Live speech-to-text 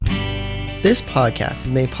This podcast is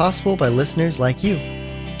made possible by listeners like you.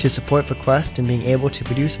 To support the Quest in being able to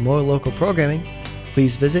produce more local programming,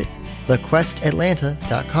 please visit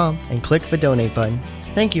thequestatlanta.com and click the donate button.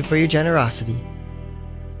 Thank you for your generosity.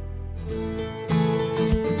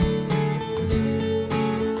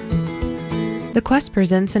 The Quest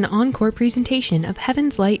presents an encore presentation of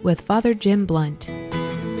Heaven's Light with Father Jim Blunt.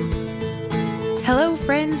 Hello,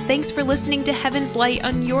 friends. Thanks for listening to Heaven's Light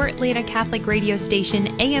on your Atlanta Catholic radio station,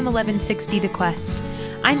 AM 1160 The Quest.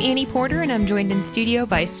 I'm Annie Porter, and I'm joined in studio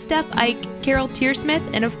by Steph Ike, Carol Tearsmith,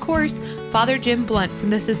 and of course, Father Jim Blunt from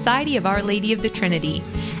the Society of Our Lady of the Trinity.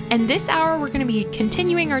 And this hour, we're going to be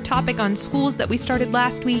continuing our topic on schools that we started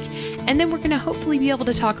last week, and then we're going to hopefully be able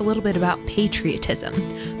to talk a little bit about patriotism.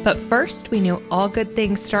 But first, we know all good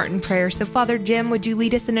things start in prayer. So, Father Jim, would you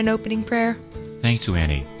lead us in an opening prayer? Thanks to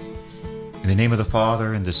Annie. In the name of the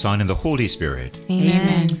Father, and the Son, and the Holy Spirit.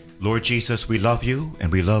 Amen. Lord Jesus, we love you,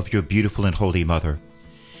 and we love your beautiful and holy mother.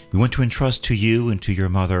 We want to entrust to you and to your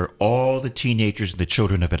mother all the teenagers and the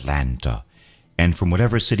children of Atlanta, and from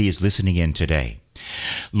whatever city is listening in today.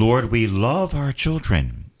 Lord, we love our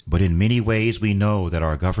children, but in many ways we know that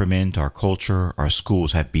our government, our culture, our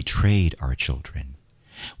schools have betrayed our children.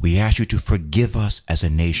 We ask you to forgive us as a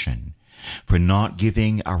nation for not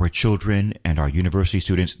giving our children and our university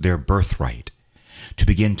students their birthright, to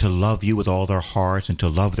begin to love you with all their hearts and to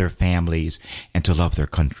love their families and to love their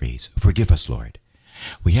countries. Forgive us, Lord.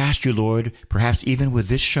 We ask you, Lord, perhaps even with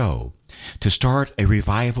this show, to start a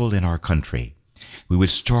revival in our country. We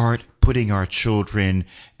would start putting our children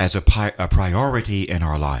as a priority in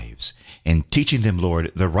our lives and teaching them,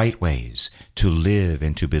 Lord, the right ways to live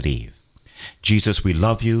and to believe. Jesus, we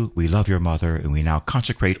love you, we love your mother, and we now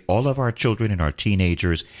consecrate all of our children and our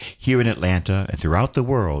teenagers here in Atlanta and throughout the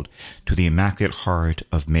world to the Immaculate Heart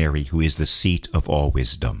of Mary, who is the seat of all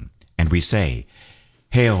wisdom. And we say,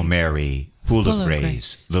 Hail Mary, full of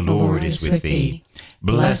grace, the Lord is with thee.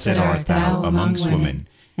 Blessed art thou amongst women,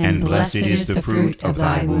 and blessed is the fruit of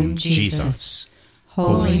thy womb, Jesus.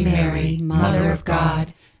 Holy Mary, Mother of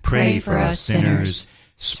God, pray for us sinners.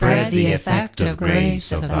 Spread the effect of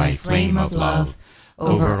grace of thy flame of love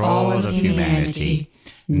over all of humanity,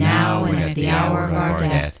 now and at the hour of our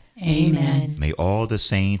death. Amen. May all the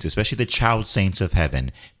saints, especially the child saints of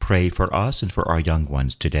heaven, pray for us and for our young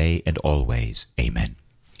ones today and always. Amen.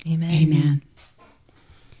 Amen. Amen.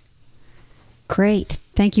 Great.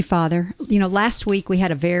 Thank you, Father. Last week we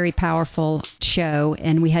had a very powerful show,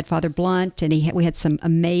 and we had Father Blunt, and we had some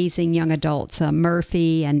amazing young adults.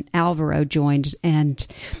 Murphy and Alvaro joined, and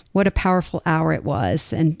what a powerful hour it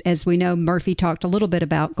was. And as we know, Murphy talked a little bit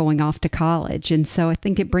about going off to college, and so I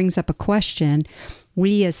think it brings up a question.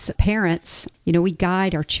 We as parents, we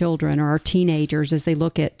guide our children or our teenagers as they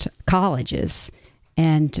look at colleges,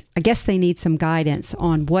 and I guess they need some guidance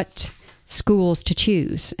on what schools to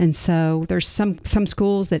choose. And so there's some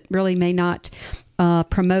schools that really may not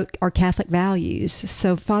promote our Catholic values.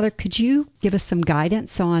 So, Father, could you give us some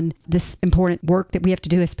guidance on this important work that we have to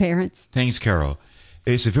do as parents? Thanks, Carol.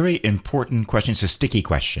 It's a very important question. It's a sticky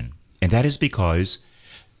question. And that is because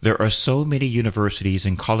there are so many universities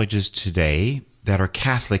and colleges today that are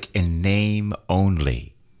Catholic in name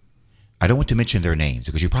only. I don't want to mention their names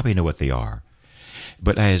because you probably know what they are.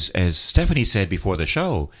 But as Stephanie said before the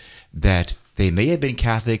show, that they may have been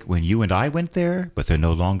Catholic when you and I went there, but they're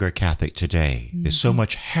no longer Catholic today. Mm-hmm. There's so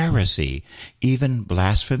much heresy, even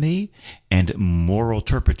blasphemy, and moral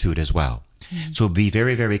turpitude as well. Mm-hmm. So be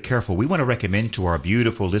very, very careful. We want to recommend to our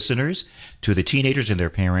beautiful listeners, to the teenagers and their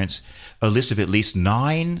parents, a list of at least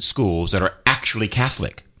 9 schools that are actually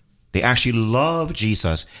Catholic. They actually love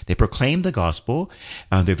Jesus. They proclaim the gospel.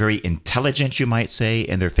 They're very intelligent, you might say,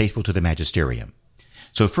 and they're faithful to the magisterium.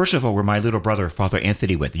 So first of all, where my little brother, Father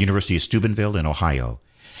Anthony, went, the University of Steubenville in Ohio.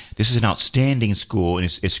 This is an outstanding school, and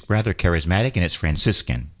it's rather charismatic, and it's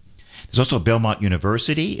Franciscan. There's also Belmont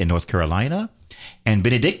University in North Carolina and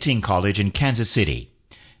Benedictine College in Kansas City.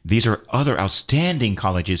 These are other outstanding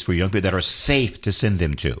colleges for young people that are safe to send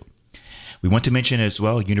them to. We want to mention as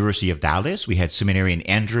well University of Dallas. We had seminarian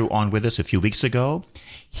Andrew on with us a few weeks ago.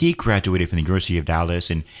 He graduated from the University of Dallas,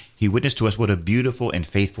 and he witnessed to us what a beautiful and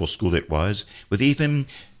faithful school it was, with even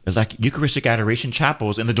like Eucharistic adoration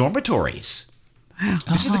chapels in the dormitories. Wow.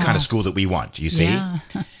 This is the kind of school that we want, you see. Yeah.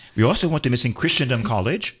 We also want to mention Christendom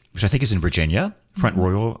College, which I think is in Virginia, Front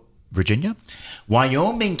Royal, Virginia.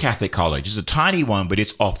 Wyoming Catholic College is a tiny one, but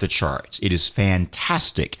it's off the charts. It is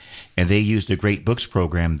fantastic. And they use the Great Books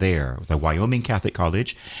program there. The Wyoming Catholic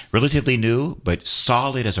College, relatively new, but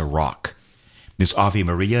solid as a rock. There's Ave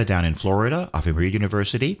Maria down in Florida, Ave Maria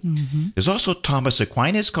University. Mm-hmm. There's also Thomas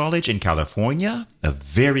Aquinas College in California, a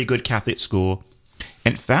very good Catholic school.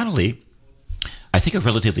 And finally, I think a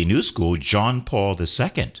relatively new school, John Paul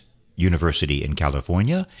II University in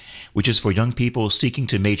California, which is for young people seeking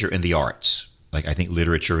to major in the arts, like I think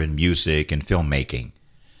literature and music and filmmaking.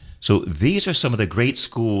 So these are some of the great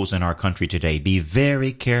schools in our country today. Be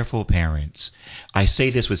very careful, parents. I say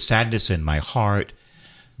this with sadness in my heart.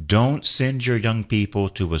 Don't send your young people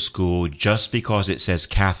to a school just because it says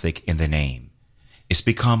Catholic in the name. It's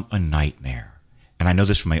become a nightmare. And I know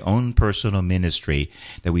this from my own personal ministry,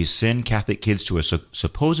 that we send Catholic kids to a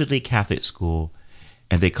supposedly Catholic school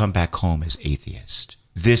and they come back home as atheists.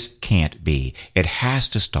 This can't be. It has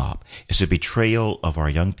to stop. It's a betrayal of our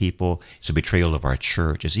young people. It's a betrayal of our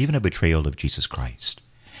church. It's even a betrayal of Jesus Christ.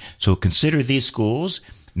 So consider these schools,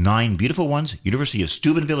 9 beautiful ones: University of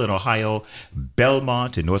Steubenville in Ohio,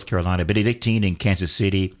 Belmont in North Carolina, Benedictine in Kansas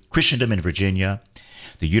City, Christendom in Virginia,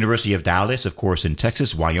 the University of Dallas, of course, in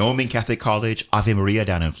Texas, Wyoming Catholic College, Ave Maria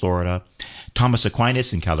down in Florida, Thomas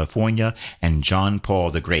Aquinas in California, and John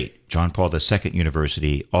Paul the Great, John Paul II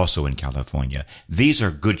University, also in California. These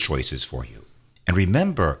are good choices for you. And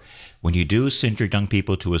remember, when you do send your young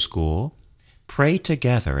people to a school, pray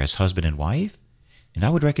together as husband and wife. And I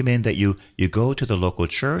would recommend that you go to the local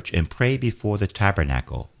church and pray before the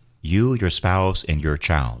tabernacle, you, your spouse, and your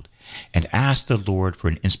child, and ask the Lord for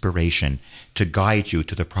an inspiration to guide you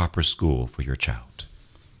to the proper school for your child.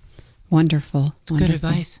 Wonderful. Good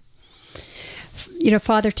advice. You know,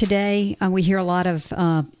 Father, today we hear a lot of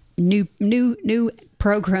new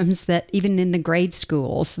programs that even in the grade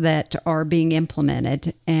schools that are being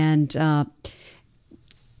implemented, and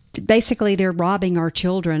basically they're robbing our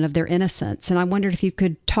children of their innocence. And I wondered if you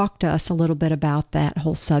could talk to us a little bit about that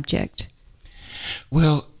whole subject.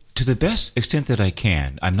 Well, to the best extent that I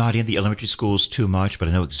can, I'm not in the elementary schools too much, but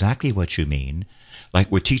I know exactly what you mean.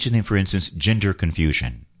 Like we're teaching them, for instance, gender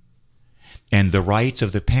confusion. And the rights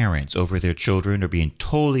of the parents over their children are being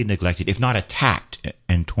totally neglected, if not attacked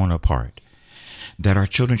and torn apart. That our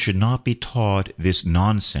children should not be taught this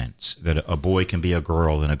nonsense, that a boy can be a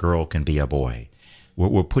girl and a girl can be a boy.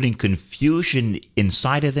 We're putting confusion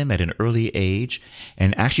inside of them at an early age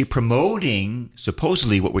and actually promoting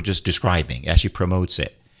supposedly what we're just describing, actually promotes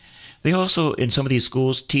it. They also, in some of these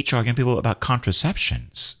schools, teach our young people about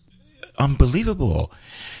contraceptions. Unbelievable.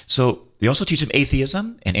 So they also teach them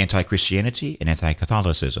atheism and anti-Christianity and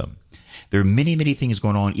anti-Catholicism. There are many, many things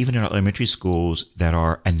going on, even in our elementary schools, that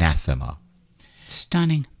are anathema.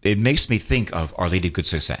 Stunning. It makes me think of Our Lady of Good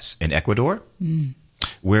Success in Ecuador,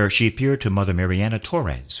 where she appeared to Mother Mariana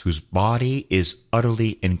Torres, whose body is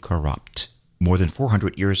utterly incorrupt, more than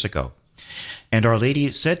 400 years ago. And Our Lady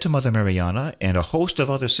said to Mother Mariana and a host of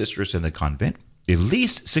other sisters in the convent, at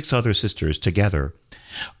least 6 other sisters together,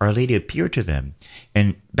 Our Lady appeared to them.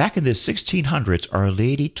 And back in the 1600s, Our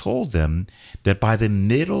Lady told them that by the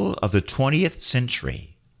middle of the 20th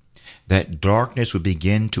century, that darkness would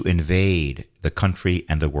begin to invade the country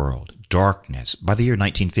and the world. Darkness, by the year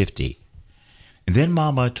 1950. And then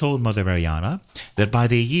Mama told Mother Mariana that by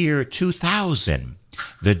the year 2000,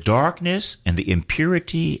 the darkness and the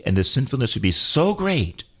impurity and the sinfulness would be so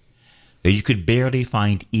great that you could barely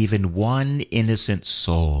find even one innocent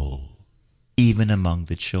soul, even among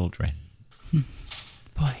the children.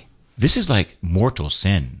 Boy. This is like mortal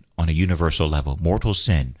sin on a universal level, mortal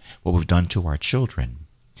sin, what we've done to our children.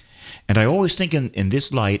 And I always think in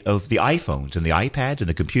this light of the iPhones and the iPads and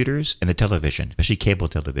the computers and the television, especially cable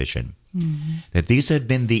television, that these have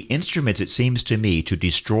been the instruments, it seems to me, to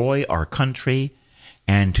destroy our country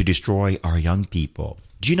and to destroy our young people.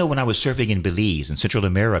 Do you know when I was serving in Belize in Central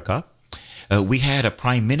America, we had a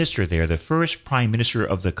prime minister there, the first prime minister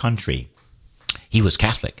of the country. He was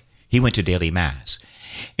Catholic. He went to daily mass.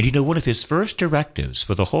 And you know, one of his first directives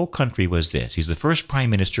for the whole country was this. He's the first prime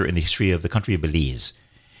minister in the history of the country of Belize.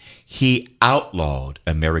 He outlawed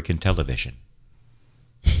American television.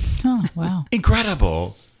 Oh, wow.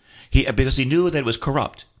 Incredible. Because he knew that it was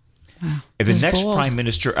corrupt. Wow. And the next prime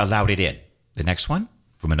minister allowed it in. The next one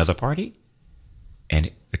from another party.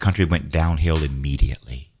 And the country went downhill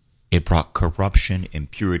immediately. It brought corruption,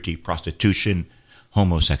 impurity, prostitution,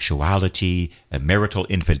 homosexuality, marital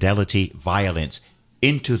infidelity, violence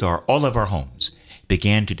into all of our homes. It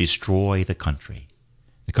began to destroy the country.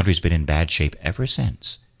 The country's been in bad shape ever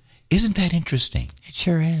since. Isn't that interesting? It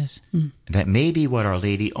sure is. That may be what Our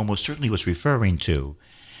Lady almost certainly was referring to,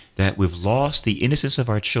 that we've lost the innocence of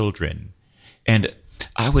our children. And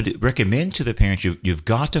I would recommend to the parents, you've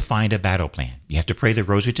got to find a battle plan. You have to pray the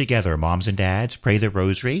rosary together. Moms and dads, pray the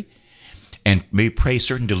rosary. And maybe pray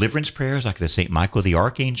certain deliverance prayers like the St. Michael the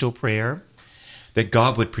Archangel prayer, that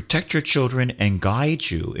God would protect your children and guide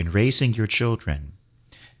you in raising your children.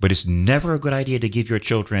 But it's never a good idea to give your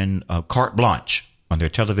children carte blanche on their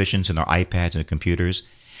televisions and their iPads and their computers.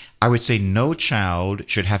 I would say no child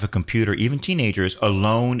should have a computer, even teenagers,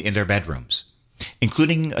 alone in their bedrooms,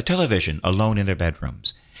 including a television alone in their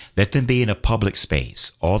bedrooms. Let them be in a public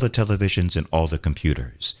space, all the televisions and all the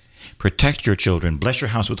computers. Protect your children. Bless your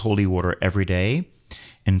house with holy water every day,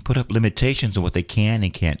 and put up limitations on what they can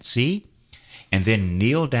and can't see. And then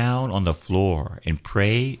kneel down on the floor and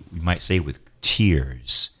pray, we might say with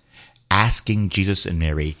tears, asking Jesus and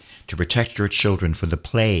Mary to protect your children from the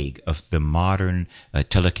plague of the modern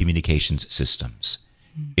telecommunications systems.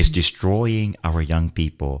 Mm-hmm. It's destroying our young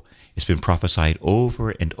people. It's been prophesied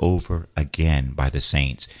over and over again by the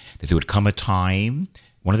saints that there would come a time,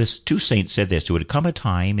 one of the two saints said this, there would come a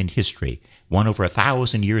time in history, one over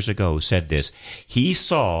 1,000 years ago said this, he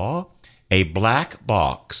saw a black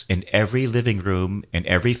box in every living room, in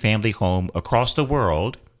every family home across the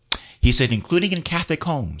world. He said, including in Catholic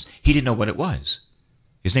homes. He didn't know what it was.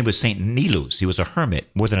 His name was Saint Nilus. He was a hermit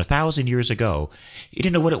more than 1,000 years ago. He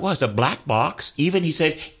didn't know what it was. A black box, even, he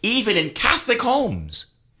said, even in Catholic homes.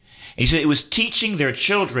 And he said it was teaching their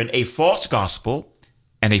children a false gospel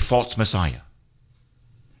and a false Messiah.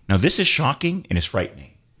 Now, this is shocking and it's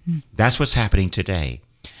frightening. That's what's happening today.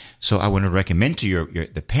 So I want to recommend to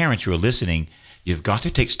the parents who are listening, you've got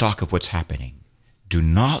to take stock of what's happening. Do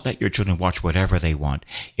not let your children watch whatever they want.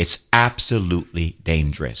 It's absolutely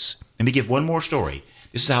dangerous. Let me give one more story.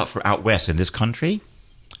 This is out west in this country.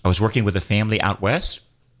 I was working with a family out west,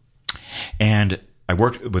 and I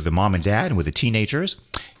worked with the mom and dad and with the teenagers.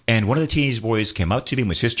 And one of the teenage boys came up to me. It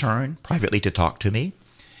was his turn privately to talk to me.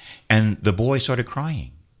 And the boy started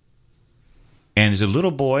crying. And there's a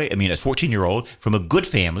little boy, a 14-year-old from a good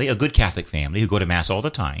family, a good Catholic family who go to Mass all the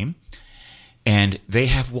time. And they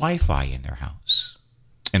have Wi-Fi in their house.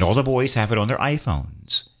 And all the boys have it on their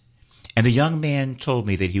iPhones. And the young man told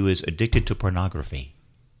me that he was addicted to pornography.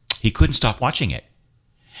 He couldn't stop watching it.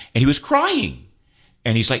 And he was crying.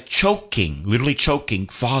 And he's like choking, literally choking,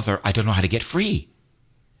 Father, I don't know how to get free.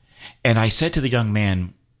 And I said to the young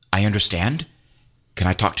man, I understand. Can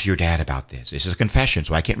I talk to your dad about this? This is a confession,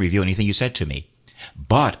 so I can't reveal anything you said to me.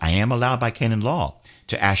 But I am allowed by canon law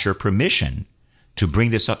to ask your permission to bring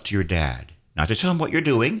this up to your dad. Not to tell him what you're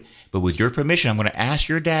doing, but with your permission, I'm going to ask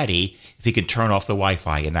your daddy if he can turn off the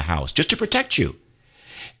Wi-Fi in the house, just to protect you.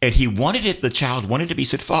 And he wanted it, the child wanted to be,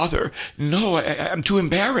 said, Father, no, I'm too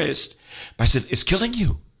embarrassed. But I said, it's killing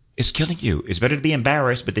you. It's killing you. It's better to be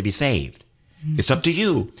embarrassed, but to be saved. Mm-hmm. It's up to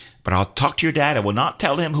you. But I'll talk to your dad. I will not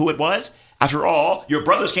tell him who it was. After all, your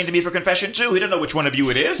brothers came to me for confession too. He don't know which one of you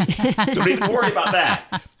it is. Don't even worry about that.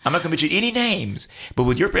 I'm not going to mention any names. But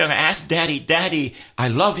with your prayer, I'm going to ask Daddy, I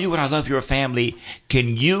love you and I love your family.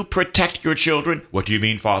 Can you protect your children? What do you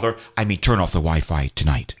mean, Father? I mean, turn off the Wi-Fi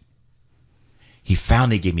tonight. He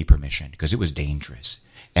finally gave me permission because it was dangerous.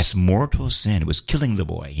 As mortal sin, it was killing the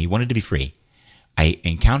boy. He wanted to be free. I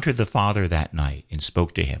encountered the father that night and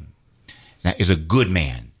spoke to him. That is a good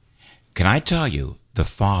man. Can I tell you, the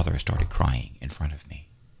father started crying in front of me.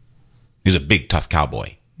 He's a big, tough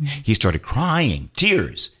cowboy. Mm-hmm. He started crying,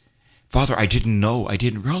 tears. Father, I didn't know. I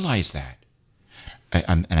didn't realize that.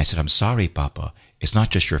 And I said, I'm sorry, Papa. It's not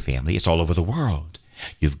just your family. It's all over the world.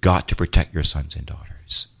 You've got to protect your sons and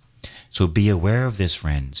daughters. So be aware of this,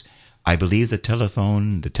 friends. I believe the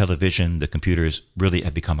telephone, the television, the computers really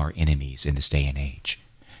have become our enemies in this day and age.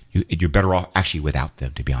 You're better off actually without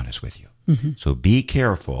them, to be honest with you. Mm-hmm. So be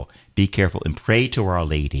careful, and pray to Our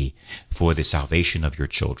Lady for the salvation of your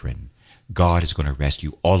children. God is going to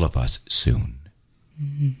rescue all of us soon.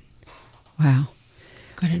 Mm-hmm. Wow.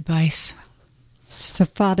 Good advice. So,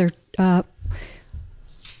 Father,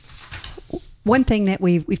 one thing that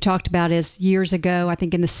we've talked about is years ago, I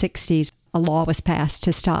think in the 60s, a law was passed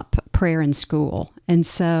to stop prayer in school. And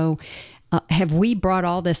so have we brought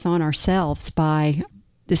all this on ourselves by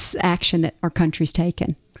this action that our country's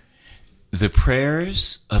taken? The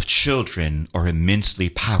prayers of children are immensely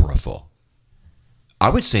powerful. I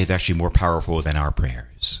would say they're actually more powerful than our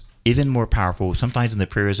prayers. Even more powerful sometimes than the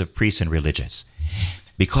prayers of priests and religious,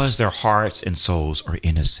 because their hearts and souls are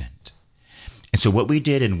innocent. And so what we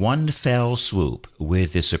did in one fell swoop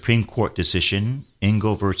with the Supreme Court decision,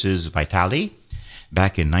 Encore versus Vitale,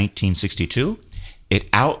 back in 1962, it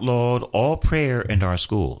outlawed all prayer in our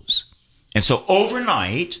schools. And so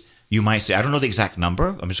overnight, you might say, I don't know the exact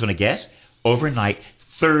number, I'm just going to guess, overnight,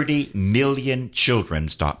 30 million children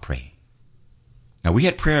stopped praying. Now, we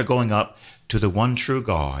had prayer going up to the one true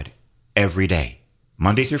God every day,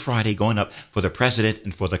 Monday through Friday, going up for the president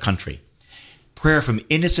and for the country. Prayer from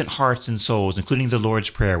innocent hearts and souls, including the Lord's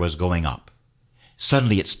Prayer, was going up.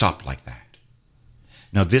 Suddenly, it stopped like that.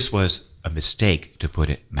 Now, this was a mistake, to put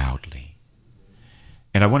it mildly.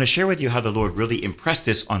 And I want to share with you how the Lord really impressed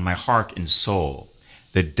this on my heart and soul,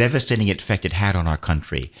 the devastating effect it had on our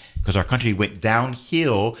country, because our country went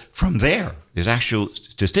downhill from there. There's actual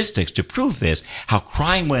statistics to prove this, how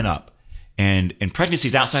crime went up, and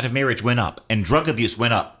pregnancies outside of marriage went up, and drug abuse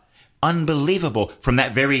went up. Unbelievable. From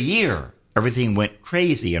that very year, everything went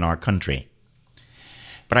crazy in our country.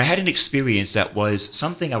 But I had an experience that was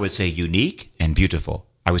something I would say unique and beautiful.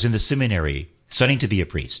 I was in the seminary studying to be a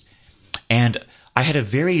priest, and I had a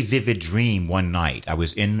very vivid dream one night. I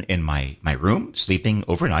was in my room, sleeping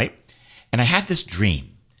overnight, and I had this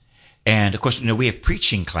dream. And of course, we have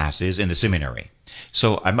preaching classes in the seminary.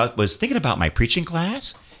 So I was thinking about my preaching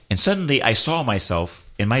class, and suddenly I saw myself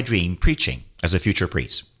in my dream preaching as a future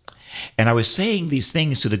priest. And I was saying these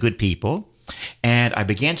things to the good people, and I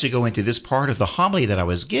began to go into this part of the homily that I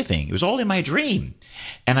was giving. It was all in my dream.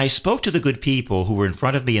 And I spoke to the good people who were in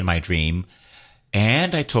front of me in my dream,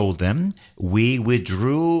 and I told them, we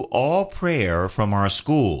withdrew all prayer from our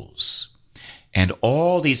schools. And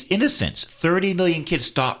all these innocents, 30 million kids,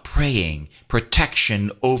 stopped praying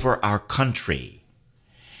protection over our country.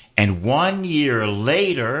 And 1 year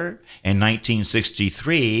later, in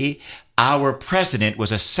 1963, our president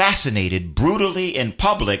was assassinated brutally in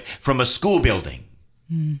public from a school building.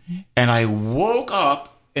 Mm-hmm. And I woke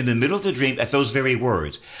up in the middle of the dream at those very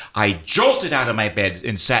words. I jolted out of my bed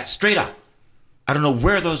and sat straight up. I don't know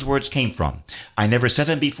where those words came from. I never said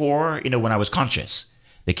them before, when I was conscious.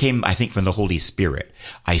 They came, I think, from the Holy Spirit.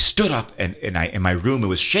 I stood up and in my room, it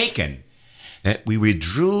was shaken. That we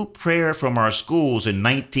withdrew prayer from our schools in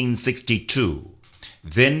 1962.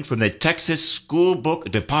 Then from the Texas School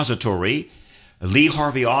Book Depository, Lee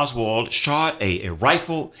Harvey Oswald shot a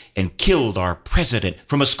rifle and killed our president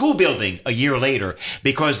from a school building a year later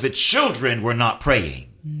because the children were not praying.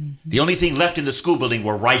 Mm-hmm. The only thing left in the school building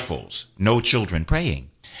were rifles, no children praying.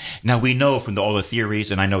 Now, we know from all the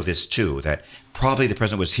theories, and I know this too, that probably the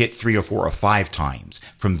president was hit 3 or 4 or 5 times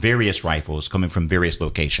from various rifles coming from various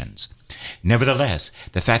locations. Nevertheless,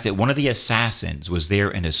 the fact that one of the assassins was there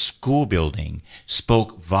in a school building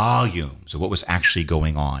spoke volumes of what was actually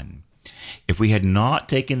going on. If we had not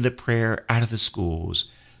taken the prayer out of the schools,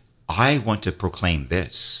 I want to proclaim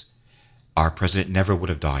this. Our president never would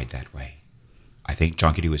have died that way. I think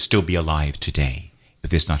John Kennedy would still be alive today if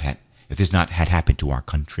this not had happened to our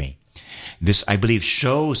country. This, I believe,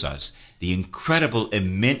 shows us the incredible,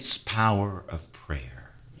 immense power of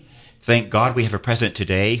prayer. Thank God we have a president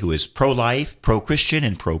today who is pro-life, pro-Christian,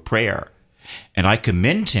 and pro-prayer. And I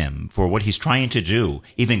commend him for what he's trying to do,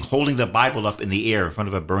 even holding the Bible up in the air in front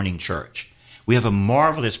of a burning church. We have a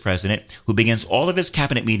marvelous president who begins all of his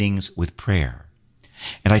cabinet meetings with prayer.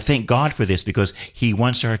 And I thank God for this because he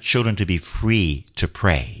wants our children to be free to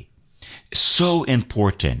pray. So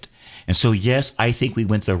important. And so, yes, I think we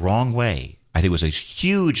went the wrong way. I think it was a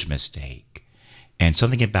huge mistake. And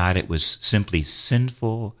something about it was simply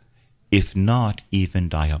sinful, if not even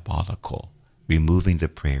diabolical, removing the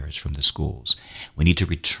prayers from the schools. We need to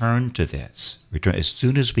return to this, return as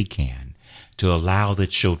soon as we can, to allow the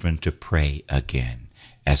children to pray again,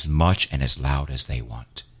 as much and as loud as they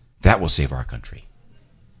want. That will save our country.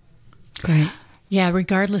 Great. Yeah,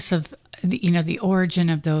 regardless of the origin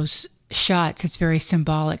of those shots, it's very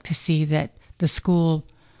symbolic to see that the school,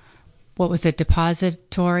 what was it,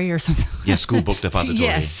 depository or something? Yeah, school book depository.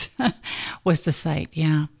 Yes, was the site.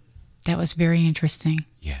 Yeah, that was very interesting.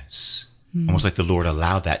 Yes. Mm. Almost like the Lord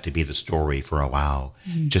allowed that to be the story for a while,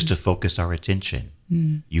 just to focus our attention.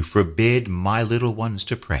 Mm. You forbid my little ones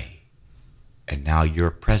to pray. And now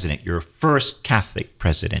your president, your first Catholic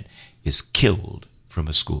president, is killed from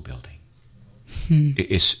a school building.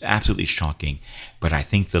 It's absolutely shocking, but I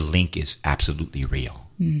think the link is absolutely real.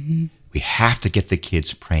 Mm-hmm. We have to get the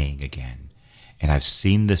kids praying again. And I've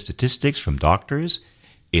seen the statistics from doctors.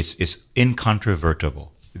 It's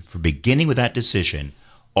incontrovertible. For beginning with that decision,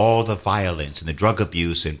 all the violence and the drug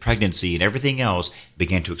abuse and pregnancy and everything else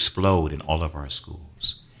began to explode in all of our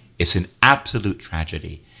schools. It's an absolute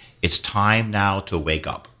tragedy. It's time now to wake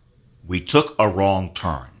up. We took a wrong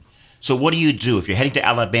turn. So what do you do if you're heading to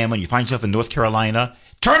Alabama and you find yourself in North Carolina?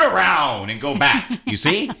 Turn around and go back. You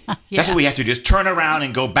see? Yeah. That's what we have to do, is turn around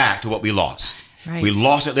and go back to what we lost. Right. We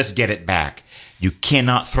lost it. Let's get it back. You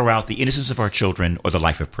cannot throw out the innocence of our children or the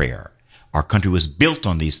life of prayer. Our country was built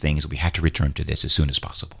on these things. We have to return to this as soon as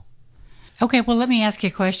possible. Okay, well, let me ask you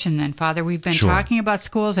a question then, Father. We've been talking about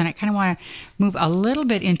schools, and I kind of want to move a little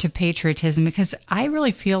bit into patriotism, because I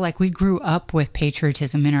really feel like we grew up with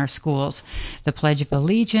patriotism in our schools. The Pledge of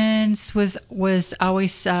Allegiance was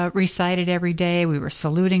always recited every day. We were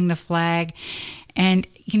saluting the flag. And,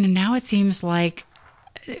 now it seems like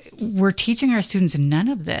we're teaching our students none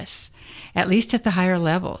of this, at least at the higher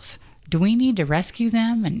levels. Do we need to rescue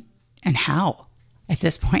them, and how at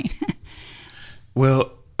this point?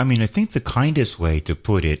 Well, I mean, I think the kindest way to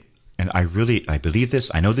put it, and I believe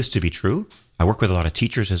this, I know this to be true. I work with a lot of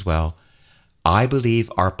teachers as well. I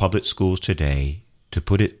believe our public schools today, to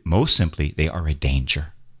put it most simply, they are a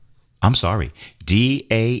danger. I'm sorry, Danger.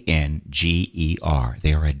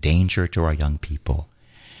 They are a danger to our young people.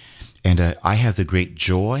 And I have the great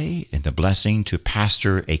joy and the blessing to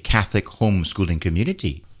pastor a Catholic homeschooling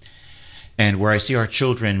community. And where I see our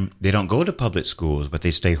children, they don't go to public schools, but they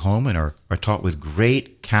stay home and are taught with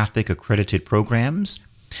great Catholic accredited programs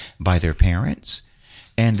by their parents.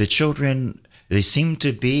 And the children, they seem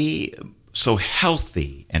to be so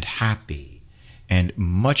healthy and happy and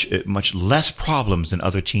much less problems than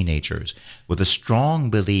other teenagers, with a strong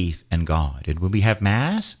belief in God. And when we have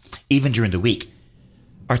Mass, even during the week,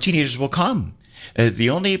 our teenagers will come. The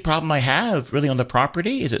only problem I have really on the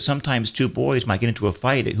property is that sometimes two boys might get into a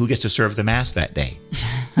fight at who gets to serve the Mass that day.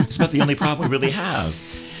 It's about the only problem we really have.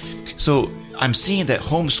 So I'm seeing that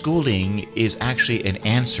homeschooling is actually an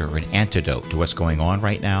answer, an antidote to what's going on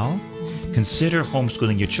right now. Consider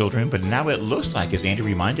homeschooling your children, but now it looks like, as Andy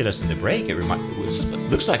reminded us in the break, it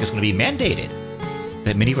looks like it's going to be mandated,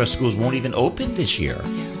 that many of our schools won't even open this year.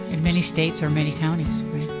 In many states or many counties,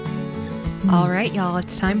 right? All right, y'all,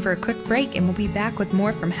 it's time for a quick break, and we'll be back with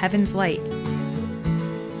more from Heaven's Light.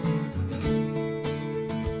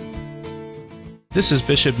 This is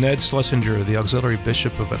Bishop Ned Schlesinger, the Auxiliary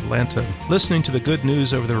Bishop of Atlanta. Listening to the good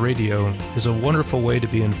news over the radio is a wonderful way to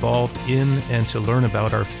be involved in and to learn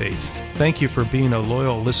about our faith. Thank you for being a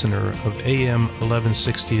loyal listener of AM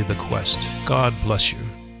 1160 The Quest. God bless you.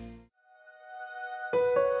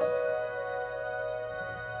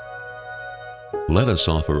 Let us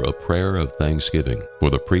offer a prayer of thanksgiving for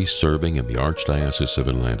the priests serving in the Archdiocese of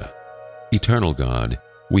Atlanta. Eternal God,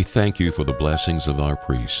 we thank you for the blessings of our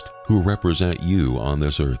priests who represent you on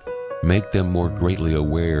this earth. Make them more greatly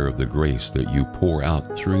aware of the grace that you pour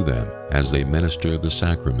out through them as they minister the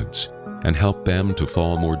sacraments, and help them to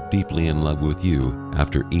fall more deeply in love with you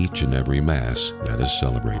after each and every Mass that is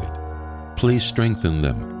celebrated. Please strengthen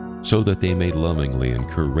them so that they may lovingly and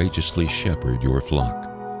courageously shepherd your flock.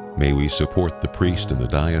 May we support the priest in the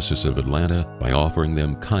Diocese of Atlanta by offering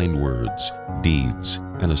them kind words, deeds,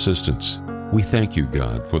 and assistance. We thank you,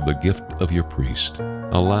 God, for the gift of your priest.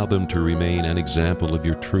 Allow them to remain an example of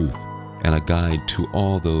your truth and a guide to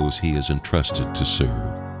all those he is entrusted to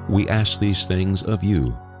serve. We ask these things of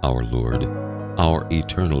you, our Lord, our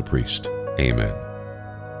eternal priest. Amen.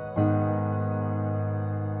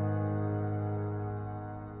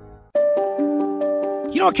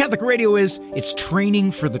 You know what Catholic radio is? It's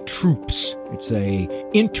training for the troops. It's a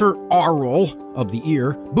interaural of the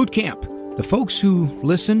ear boot camp. The folks who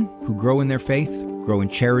listen, who grow in their faith, grow in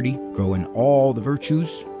charity, grow in all the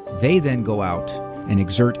virtues, they then go out and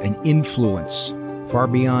exert an influence far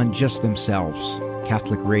beyond just themselves.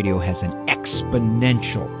 Catholic radio has an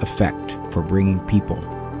exponential effect for bringing people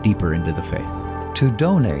deeper into the faith. To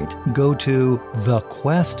donate, go to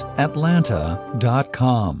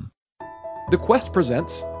thequestatlanta.com. The Quest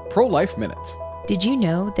presents Pro-Life Minutes. Did you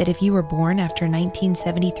know that if you were born after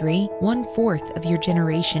 1973, 1/4 of your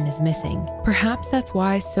generation is missing? Perhaps that's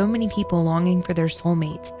why so many people longing for their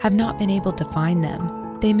soulmates have not been able to find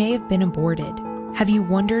them. They may have been aborted. Have you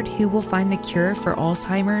wondered who will find the cure for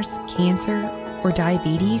Alzheimer's, cancer, or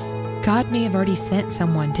diabetes? God may have already sent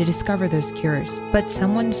someone to discover those cures, but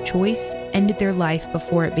someone's choice ended their life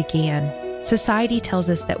before it began. Society tells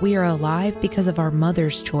us that we are alive because of our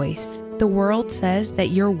mother's choice. The world says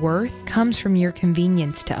that your worth comes from your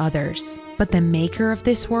convenience to others, but the maker of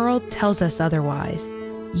this world tells us otherwise.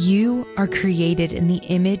 You are created in the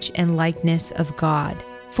image and likeness of God,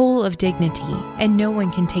 full of dignity, and no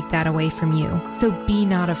one can take that away from you. So be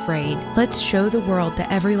not afraid. Let's show the world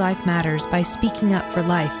that every life matters by speaking up for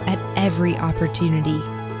life at every opportunity.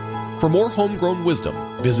 For more homegrown wisdom,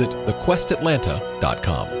 visit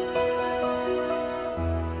thequestatlanta.com.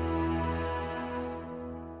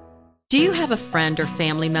 Do you have a friend or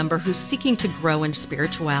family member who's seeking to grow in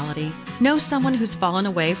spirituality? Know someone who's fallen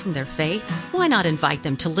away from their faith? Why not invite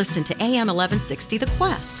them to listen to AM 1160 The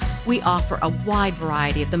Quest? We offer a wide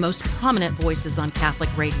variety of the most prominent voices on Catholic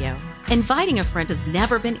radio. Inviting a friend has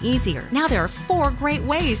never been easier. Now there are 4 great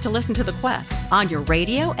ways to listen to The Quest. On your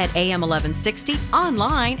radio at AM 1160,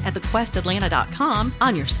 online at thequestatlanta.com,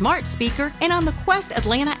 on your smart speaker, and on the Quest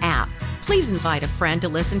Atlanta app. Please invite a friend to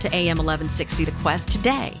listen to AM 1160 The Quest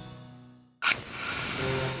today.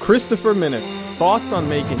 Christopher Minutes, thoughts on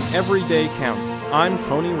making every day count. I'm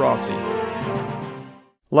Tony Rossi.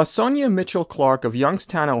 LaSonia Mitchell Clark of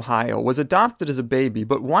Youngstown, Ohio, was adopted as a baby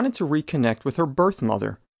but wanted to reconnect with her birth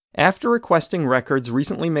mother. After requesting records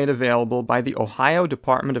recently made available by the Ohio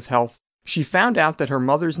Department of Health, she found out that her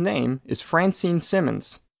mother's name is Francine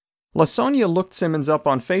Simmons. LaSonia looked Simmons up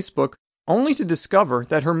on Facebook only to discover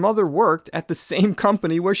that her mother worked at the same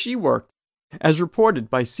company where she worked. As reported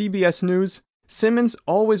by CBS News, Simmons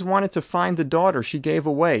always wanted to find the daughter she gave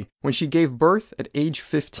away when she gave birth at age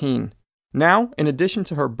 15. Now, in addition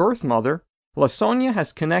to her birth mother, LaSonia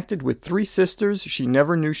has connected with 3 sisters she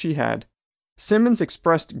never knew she had. Simmons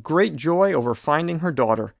expressed great joy over finding her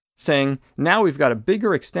daughter, saying, "Now we've got a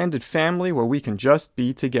bigger extended family where we can just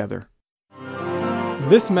be together."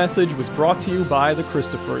 This message was brought to you by the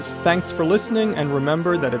Christophers. Thanks for listening, and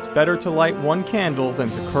remember that it's better to light one candle than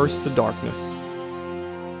to curse the darkness.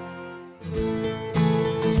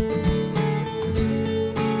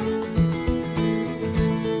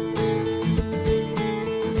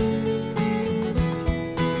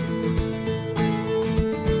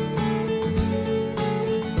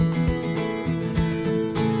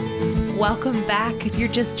 Welcome back. If you're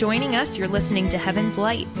just joining us, you're listening to Heaven's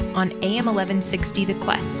Light on AM 1160 The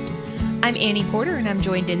Quest. I'm Annie Porter, and I'm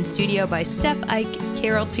joined in studio by Steph Ike,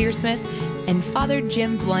 Carol Tearsmith, and Father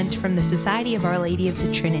Jim Blunt from the Society of Our Lady of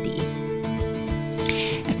the Trinity.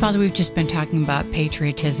 And Father, we've just been talking about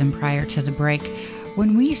patriotism prior to the break.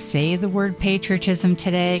 When we say the word patriotism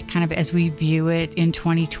today, kind of as we view it in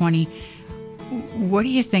 2020, what do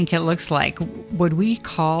you think it looks like? Would we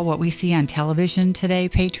call what we see on television today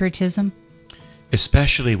patriotism?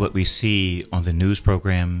 Especially what we see on the news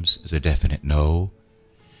programs is a definite no.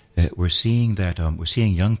 We're seeing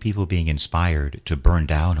young people being inspired to burn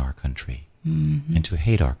down our country and to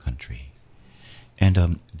hate our country.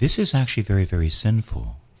 And this is actually very, very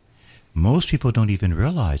sinful. Most people don't even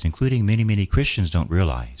realize, including many, many Christians don't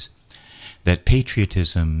realize, that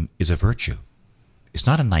patriotism is a virtue. It's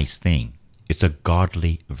not a nice thing. It's a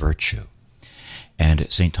godly virtue.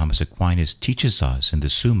 And St. Thomas Aquinas teaches us in the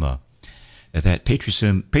Summa that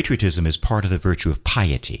patriotism is part of the virtue of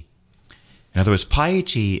piety. In other words,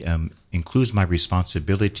 piety includes my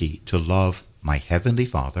responsibility to love my Heavenly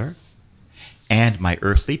Father and my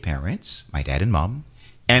earthly parents, my dad and mom,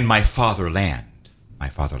 and my fatherland.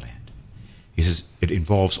 He says it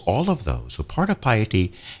involves all of those. So part of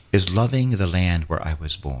piety is loving the land where I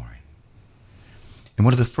was born. And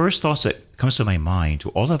one of the first thoughts that comes to my mind to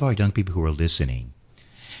all of our young people who are listening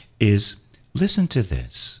is, listen to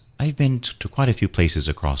this. I've been to quite a few places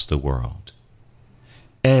across the world.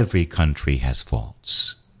 Every country has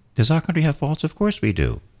faults. Does our country have faults? Of course we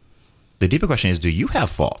do. The deeper question is, do you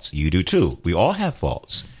have faults? You do too. We all have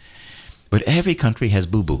faults. But every country has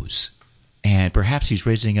boo-boos. And perhaps he's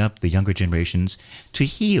raising up the younger generations to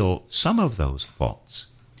heal some of those faults.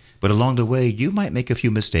 But along the way, you might make a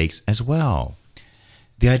few mistakes as well.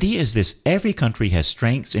 The idea is this: every country has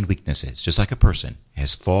strengths and weaknesses, just like a person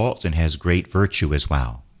has faults and has great virtue as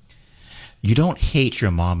well. You don't hate your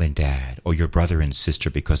mom and dad or your brother and sister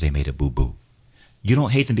because they made a boo-boo. You don't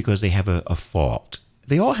hate them because they have a fault.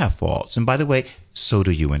 They all have faults. And by the way, so do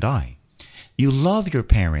you and I. You love your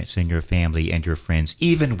parents and your family and your friends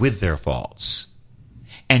even with their faults.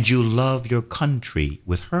 And you love your country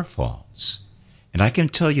with her faults. And I can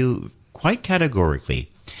tell you quite categorically,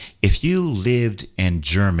 if you lived in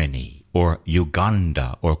Germany or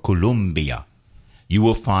Uganda or Colombia, you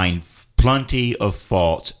will find plenty of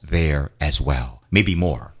faults there as well, maybe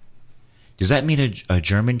more. Does that mean a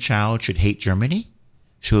German child should hate Germany?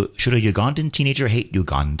 Should a Ugandan teenager hate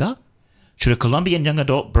Uganda? Should a Colombian young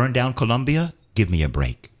adult burn down Colombia? Give me a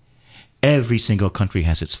break. Every single country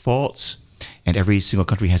has its faults, and every single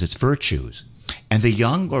country has its virtues. And the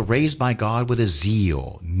young are raised by God with a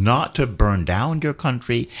zeal, not to burn down your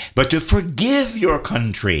country, but to forgive your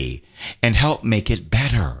country and help make it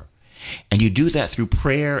better. And you do that through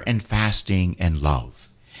prayer and fasting and love,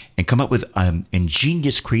 and come up with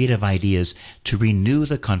ingenious, creative ideas to renew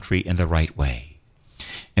the country in the right way.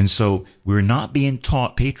 And so we're not being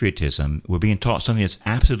taught patriotism. We're being taught something that's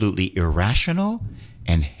absolutely irrational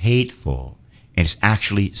and hateful, and it's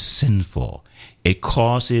actually sinful. It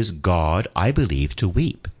causes God, I believe, to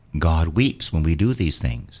weep. God weeps when we do these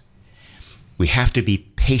things. We have to be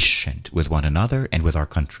patient with one another and with our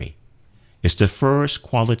country. It's the first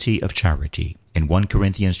quality of charity. In 1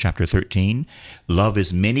 Corinthians chapter 13, love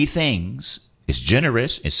is many things. It's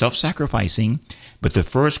generous, it's self-sacrificing, but the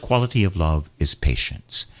first quality of love is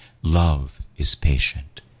patience. Love is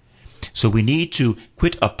patient. So we need to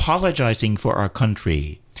quit apologizing for our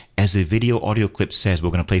country. As the video audio clip says, we're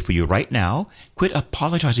going to play for you right now. Quit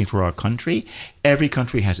apologizing for our country. Every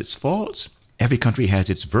country has its faults. Every country has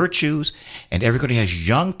its virtues, and every country has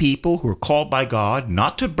young people who are called by God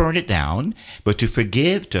not to burn it down, but to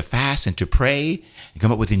forgive, to fast, and to pray, and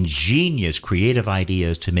come up with ingenious, creative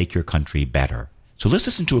ideas to make your country better. So let's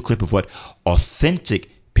listen to a clip of what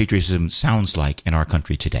authentic patriotism sounds like in our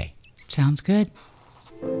country today. Sounds good.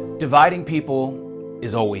 Dividing people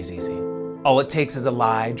is always easy. All it takes is a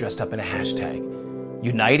lie dressed up in a hashtag.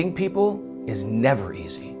 Uniting people is never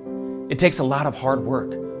easy. It takes a lot of hard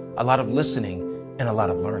work, a lot of listening, and a lot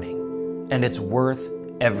of learning. And it's worth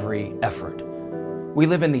every effort. We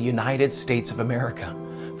live in the United States of America.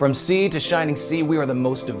 From sea to shining sea, we are the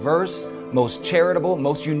most diverse, most charitable,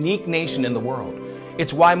 most unique nation in the world.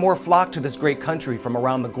 It's why more flock to this great country from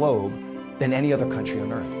around the globe than any other country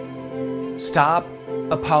on earth. Stop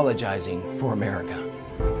apologizing for America.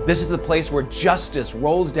 This is the place where justice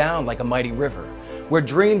rolls down like a mighty river, where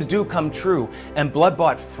dreams do come true, and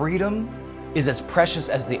blood-bought freedom is as precious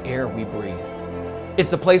as the air we breathe. It's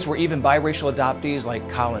the place where even biracial adoptees like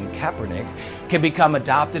Colin Kaepernick can become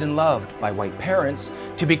adopted and loved by white parents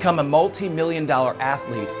to become a multi-million-dollar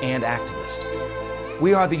athlete and activist.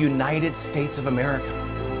 We are the United States of America,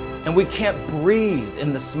 and we can't breathe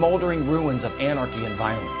in the smoldering ruins of anarchy and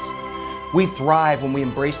violence. We thrive when we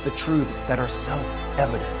embrace the truths that are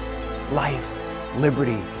self-evident: life,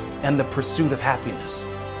 liberty, and the pursuit of happiness.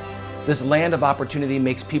 This land of opportunity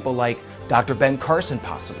makes people like Dr. Ben Carson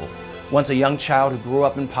possible, once a young child who grew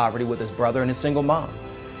up in poverty with his brother and his single mom.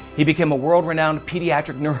 He became a world-renowned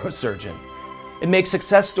pediatric neurosurgeon. It makes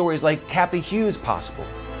success stories like Kathy Hughes possible.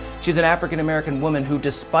 She's an African-American woman who,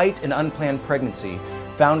 despite an unplanned pregnancy,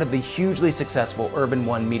 founded the hugely successful Urban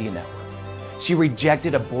One Media Network. She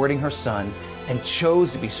rejected aborting her son and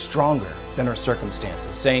chose to be stronger than her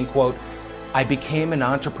circumstances, saying, quote, "I became an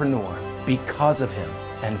entrepreneur because of him,"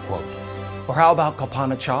 end quote. Or how about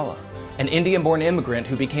Kalpana Chawla, an Indian-born immigrant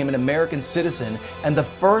who became an American citizen and the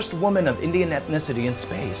first woman of Indian ethnicity in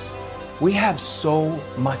space? We have so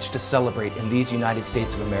much to celebrate in these United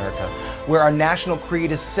States of America, where our national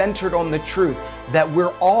creed is centered on the truth that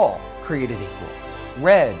we're all created equal.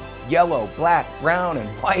 Red, yellow, black, brown, and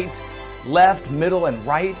white, left, middle, and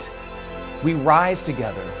right. We rise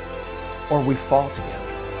together or we fall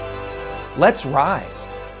together. Let's rise.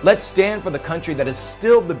 Let's stand for the country that is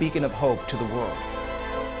still the beacon of hope to the world.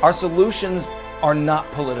 Our solutions are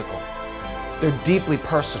not political. They're deeply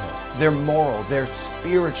personal. They're moral. They're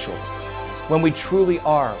spiritual. When we truly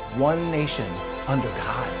are one nation under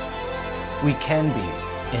God, we can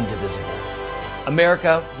be indivisible.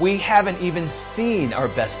 America, we haven't even seen our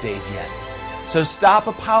best days yet. So stop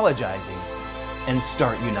apologizing and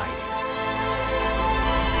start uniting.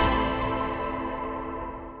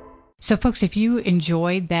 So, folks, if you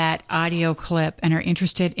enjoyed that audio clip and are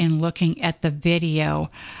interested in looking at the video,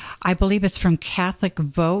 I believe it's from Catholic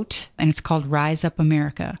Vote, and it's called Rise Up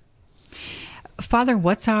America. Father,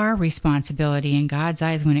 what's our responsibility in God's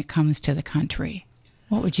eyes when it comes to the country?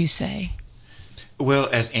 What would you say? Well,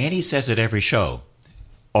 as Annie says at every show,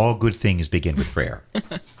 all good things begin with prayer.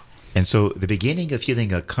 And so the beginning of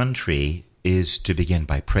healing a country is to begin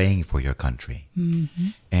by praying for your country. Mm-hmm.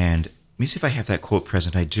 And let me see if I have that quote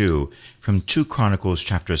present. I do. From 2 Chronicles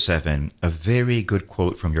chapter 7, a very good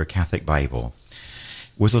quote from your Catholic Bible,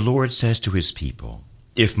 where the Lord says to his people,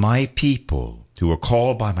 "If my people who are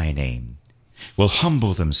called by my name will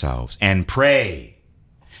humble themselves and pray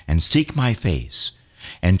and seek my face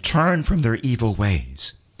and turn from their evil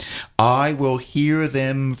ways, I will hear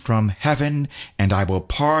them from heaven, and I will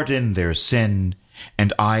pardon their sin,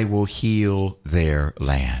 and I will heal their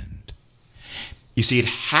land." You see,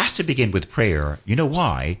 it has to begin with prayer. You know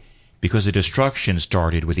why? Because the destruction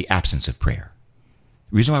started with the absence of prayer.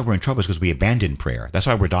 The reason why we're in trouble is because we abandoned prayer. That's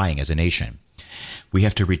why we're dying as a nation. We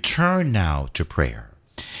have to return now to prayer.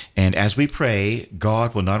 And as we pray,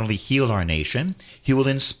 God will not only heal our nation, he will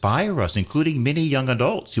inspire us, including many young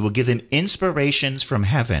adults. He will give them inspirations from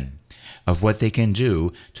heaven of what they can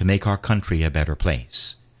do to make our country a better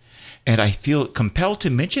place. And I feel compelled to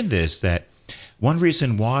mention this, that one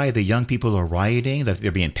reason why the young people are rioting, that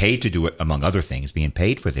they're being paid to do it, among other things, being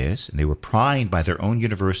paid for this, and they were primed by their own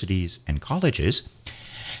universities and colleges,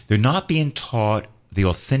 they're not being taught the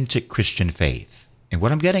authentic Christian faith. And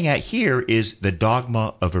what I'm getting at here is the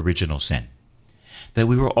dogma of original sin, that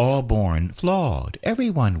we were all born flawed.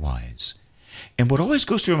 Everyone was. And what always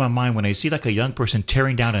goes through my mind when I see like a young person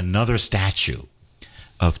tearing down another statue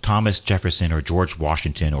of Thomas Jefferson or George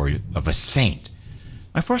Washington or of a saint,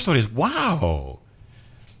 my first thought is, wow,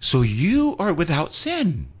 so you are without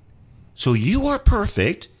sin. So you are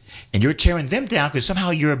perfect, and you're tearing them down because somehow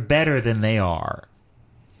you're better than they are.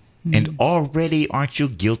 And already aren't you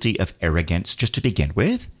guilty of arrogance just to begin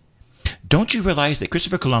with? Don't you realize that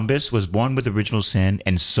Christopher Columbus was born with original sin,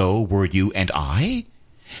 and so were you and I?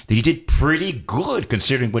 That he did pretty good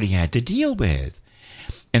considering what he had to deal with.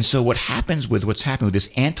 And so what's happening with this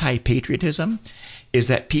anti-patriotism is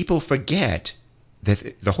that people forget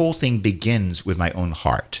that the whole thing begins with my own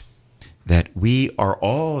heart, that we are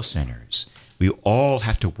all sinners. We all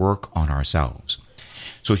have to work on ourselves.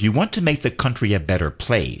 So if you want to make the country a better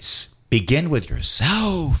place, begin with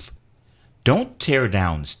yourself. Don't tear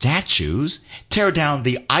down statues. Tear down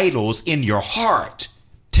the idols in your heart.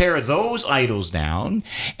 Tear those idols down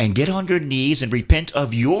and get on your knees and repent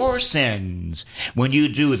of your sins. When you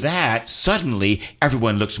do that, suddenly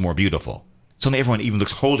everyone looks more beautiful. Suddenly everyone even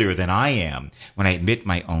looks holier than I am when I admit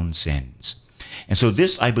my own sins. And so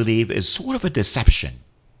this, I believe, is sort of a deception.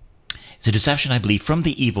 It's a deception, I believe, from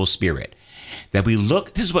the evil spirit. That we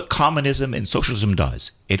look, this is what communism and socialism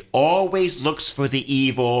does. It always looks for the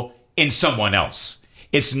evil in someone else.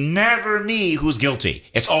 It's never me who's guilty.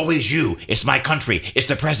 It's always you. It's my country. It's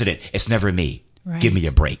the president. It's never me. Right. Give me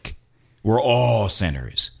a break. We're all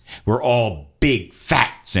sinners. We're all big,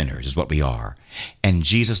 fat sinners is what we are. And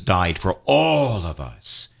Jesus died for all of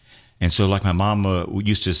us. And so like my mama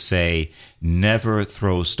used to say, never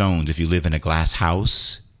throw stones. If you live in a glass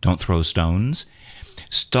house, don't throw stones.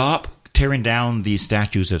 Stop tearing down these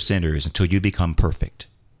statues of sinners until you become perfect.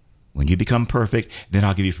 When you become perfect, then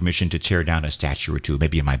I'll give you permission to tear down a statue or two,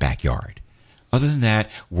 maybe in my backyard. Other than that,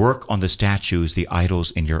 work on the statues, the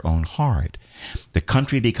idols in your own heart. The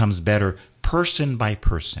country becomes better person by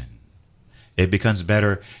person. It becomes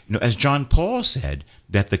better, as John Paul said,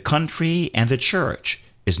 that the country and the church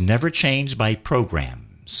is never changed by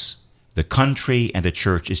programs. The country and the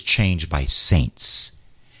church is changed by saints.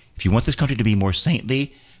 If you want this country to be more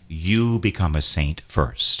saintly, you become a saint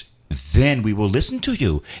first. Then we will listen to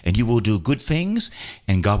you, and you will do good things,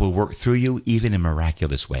 and God will work through you even in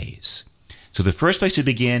miraculous ways. So the first place to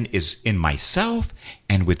begin is in myself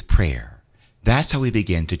and with prayer. That's how we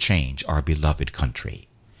begin to change our beloved country.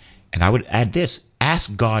 And I would add this,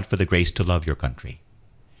 ask God for the grace to love your country.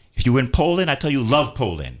 If you're in Poland, I tell you, love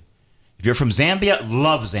Poland. If you're from Zambia,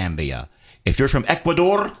 love Zambia. If you're from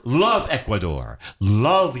Ecuador, love Ecuador.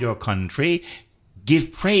 Love your country.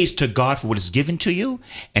 Give praise to God for what is given to you,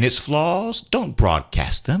 and its flaws, don't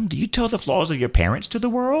broadcast them. Do you tell the flaws of your parents to the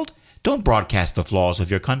world? Don't broadcast the flaws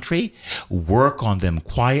of your country. Work on them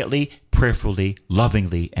quietly, prayerfully,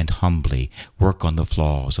 lovingly, and humbly. Work on the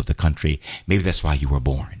flaws of the country. Maybe that's why you were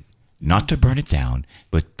born. Not to burn it down,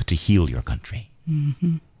 but to heal your country.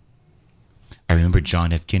 Mm-hmm. I remember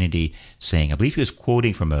John F. Kennedy saying, I believe he was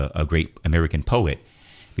quoting from a great American poet,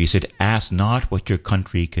 but he said, ask not what your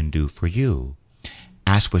country can do for you.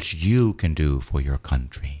 Ask what you can do for your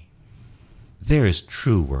country. There is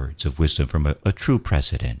true words of wisdom from a true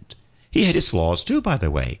president. He had his flaws too, by the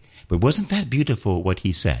way. But wasn't that beautiful what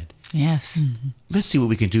he said? Yes. Mm-hmm. Let's see what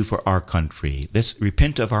we can do for our country. Let's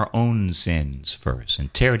repent of our own sins first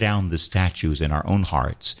and tear down the statues in our own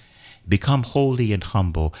hearts. Become holy and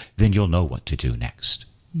humble. Then you'll know what to do next.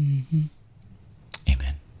 Mm-hmm.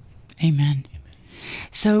 Amen. Amen.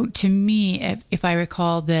 So to me, if I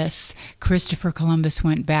recall this, Christopher Columbus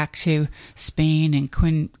went back to Spain, and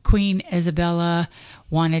Queen Isabella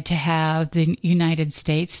wanted to have the United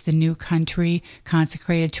States, the new country,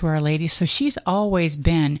 consecrated to Our Lady. So she's always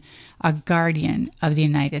been a guardian of the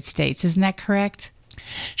United States. Isn't that correct?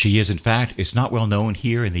 She is. In fact, it's not well known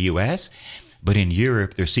here in the U.S., but in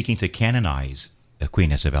Europe, they're seeking to canonize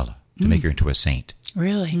Queen Isabella, to make her into a saint.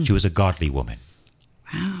 Really? She was a godly woman.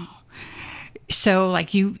 Wow. So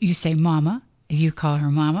like you say mama, you call her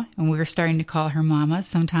mama, and we're starting to call her mama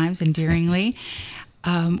sometimes endearingly.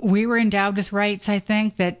 We were endowed with rights, I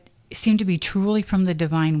think, that seem to be truly from the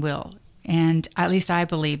divine will. And at least I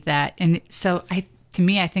believe that. And so to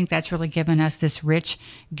me, I think that's really given us this rich,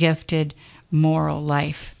 gifted, moral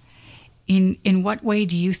life. In what way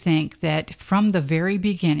do you think that from the very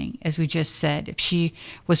beginning, as we just said, if she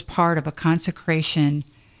was part of a consecration,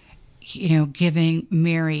 giving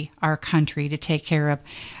Mary our country to take care of,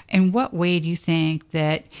 in what way do you think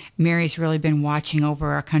that Mary's really been watching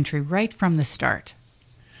over our country right from the start?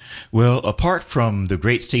 Well, apart from the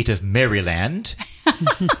great state of Maryland,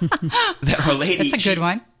 that Our Lady... That's a good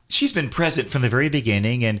one. She's been present from the very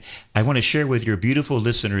beginning, and I want to share with your beautiful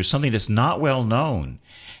listeners something that's not well known.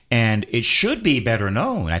 And it should be better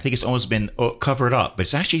known. I think it's almost been covered up, but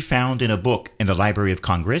it's actually found in a book in the Library of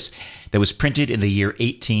Congress that was printed in the year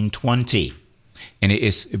 1820. And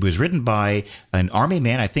it was written by an army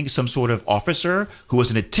man, I think some sort of officer, who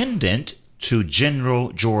was an attendant to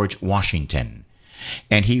General George Washington.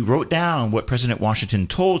 And he wrote down what President Washington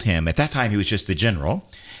told him. At that time, he was just the general.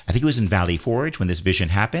 I think he was in Valley Forge when this vision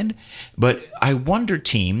happened. But I wonder,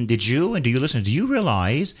 team, do you listen, do you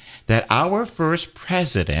realize that our first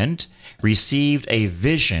president received a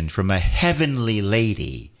vision from a heavenly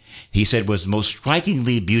lady? He said was most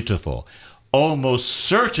strikingly beautiful. Almost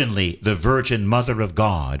certainly the Virgin Mother of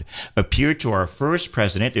God appeared to our first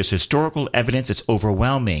president. There's historical evidence. It's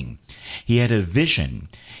overwhelming. He had a vision.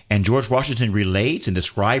 And George Washington relates, and the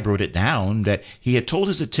scribe wrote it down, that he had told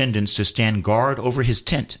his attendants to stand guard over his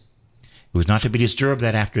tent. It was not to be disturbed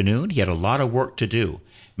that afternoon. He had a lot of work to do,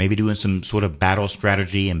 maybe doing some sort of battle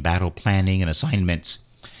strategy and battle planning and assignments.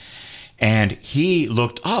 And he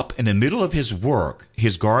looked up in the middle of his work.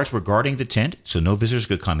 His guards were guarding the tent so no visitors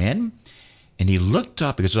could come in. And he looked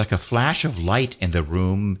up because it was like a flash of light in the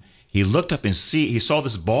room. He looked up and he saw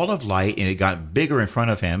this ball of light, and it got bigger in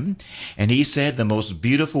front of him. And he said the most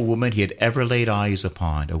beautiful woman he had ever laid eyes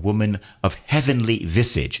upon, a woman of heavenly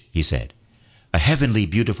visage, he said. A heavenly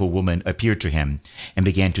beautiful woman appeared to him and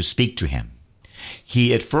began to speak to him.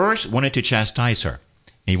 He at first wanted to chastise her.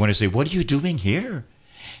 And he wanted to say, "What are you doing here?"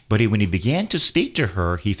 But when he began to speak to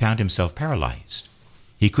her, he found himself paralyzed.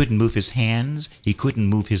 He couldn't move his hands. He couldn't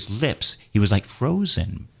move his lips. He was like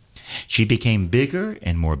frozen. She became bigger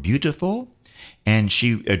and more beautiful, and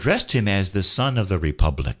she addressed him as the Son of the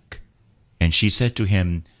Republic. And she said to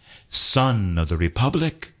him, "Son of the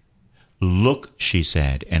Republic, look," she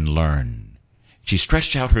said, "and learn." She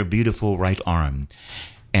stretched out her beautiful right arm,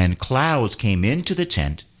 and clouds came into the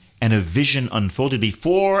tent, and a vision unfolded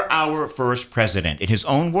before our first president. In his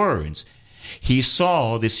own words, he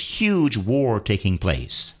saw this huge war taking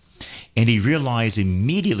place, and he realized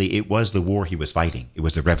immediately it was the war he was fighting. It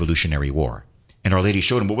was the Revolutionary War. And Our Lady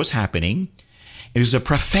showed him what was happening. It was a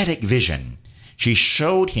prophetic vision. She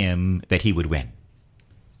showed him that he would win.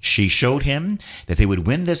 She showed him that they would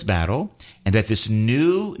win this battle and that this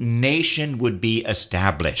new nation would be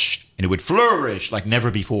established and it would flourish like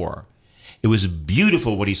never before. It was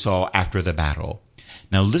beautiful what he saw after the battle.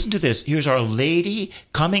 Now listen to this. Here's Our Lady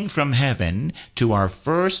coming from heaven to our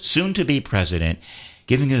first soon-to-be president,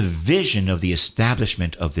 giving a vision of the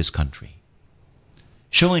establishment of this country,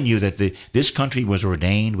 showing you that this country was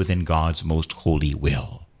ordained within God's most holy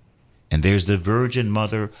will. And there's the Virgin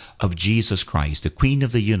Mother of Jesus Christ, the Queen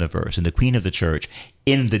of the universe and the Queen of the Church,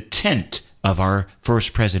 in the tent of our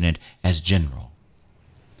first president as general,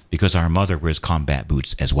 because our mother wears combat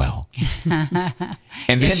boots as well.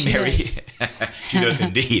 And then Mary, she does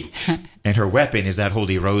indeed. And her weapon is that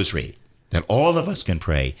Holy Rosary that all of us can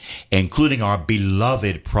pray, including our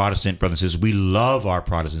beloved Protestant brothers and sisters. We love our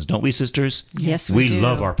Protestants, don't we, sisters? Yes, we do.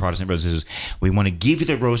 love our Protestant brothers and sisters. We want to give you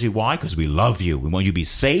the Rosary. Why? Because we love you. We want you to be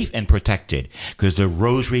safe and protected, because the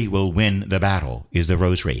Rosary will win the battle, is the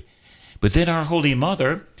Rosary. But then our Holy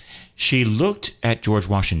Mother, she looked at George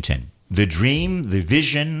Washington. The dream, the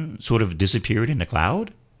vision sort of disappeared in the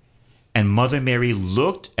cloud. And Mother Mary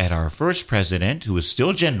looked at our first president, who was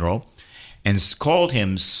still general, and called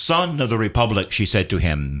him Son of the Republic. She said to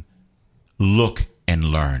him, "Look and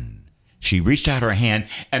learn." She reached out her hand,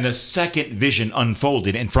 and a second vision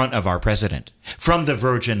unfolded in front of our president from the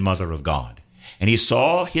Virgin Mother of God. And he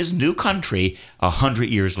saw his new country 100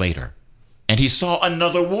 years later. And he saw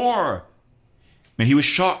another war. And he was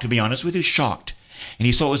shocked, to be honest with you, shocked. And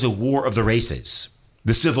he saw it was a war of the races,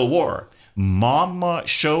 the Civil War. Mama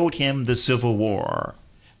showed him the Civil War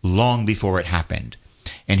long before it happened.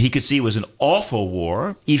 And he could see it was an awful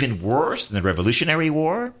war, even worse than the Revolutionary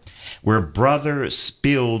War, where brother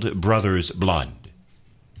spilled brother's blood.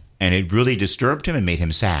 And it really disturbed him and made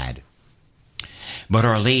him sad. But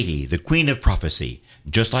Our Lady, the Queen of Prophecy,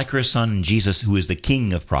 just like her son Jesus, who is the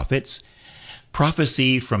King of Prophets,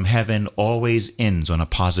 prophecy from heaven always ends on a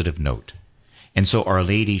positive note. And so Our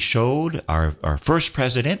Lady showed our first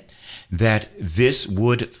president that this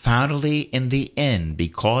would finally, in the end,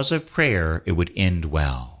 because of prayer, it would end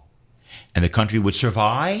well. And the country would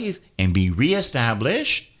survive and be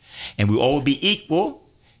reestablished, and we all would be equal,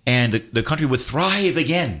 and the country would thrive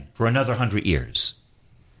again for another 100 years.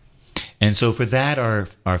 And so for that,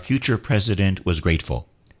 our future president was grateful.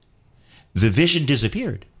 The vision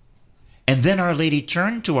disappeared. And then Our Lady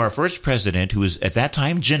turned to our first president, who was at that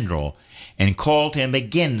time general, and called him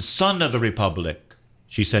again Son of the Republic.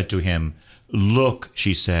 She said to him, "Look,"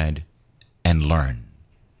 she said, "and learn."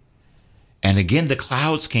 And again the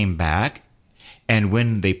clouds came back, and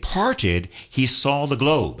when they parted, he saw the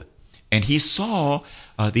globe. And he saw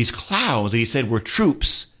these clouds that he said were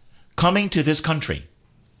troops coming to this country.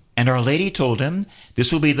 And Our Lady told him,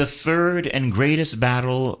 "This will be the third and greatest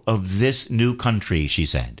battle of this new country," she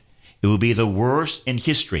said. "It will be the worst in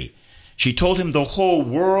history, She told him the whole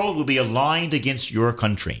world will be aligned against your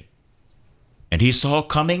country. And he saw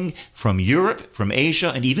coming from Europe, from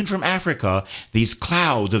Asia, and even from Africa, these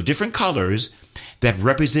clouds of different colors that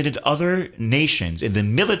represented other nations in the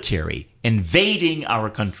military invading our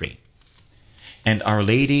country. And Our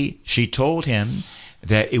Lady, she told him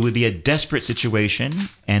that it would be a desperate situation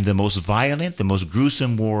and the most violent, the most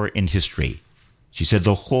gruesome war in history. She said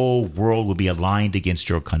the whole world will be aligned against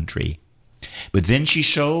your country. But then she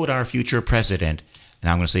showed our future president, and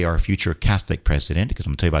I'm going to say our future Catholic president, because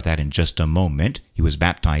I'm going to tell you about that in just a moment. He was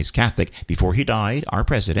baptized Catholic before he died, our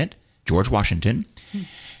president, George Washington.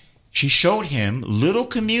 She showed him little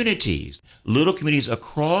communities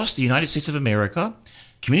across the United States of America,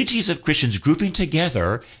 communities of Christians grouping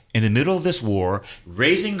together in the middle of this war,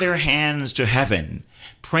 raising their hands to heaven,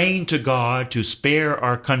 praying to God to spare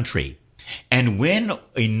our country. And when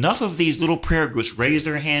enough of these little prayer groups raised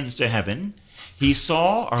their hands to heaven, he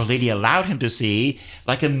saw, Our Lady allowed him to see,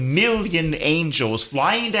 like 1,000,000 angels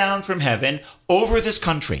flying down from heaven over this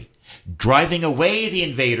country, driving away the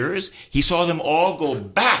invaders. He saw them all go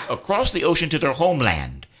back across the ocean to their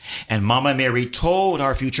homeland. And Mama Mary told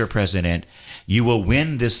our future president, you will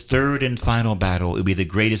win this third and final battle. It will be the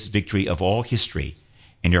greatest victory of all history,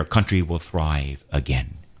 and your country will thrive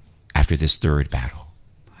again after this third battle.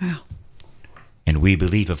 Wow. And we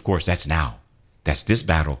believe, of course, that's now. That's this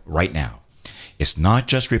battle right now. It's not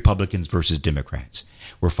just Republicans versus Democrats.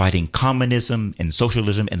 We're fighting communism and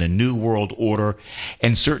socialism and the New World Order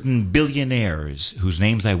and certain billionaires whose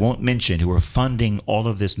names I won't mention who are funding all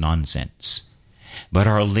of this nonsense. But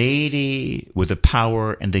Our Lady, with the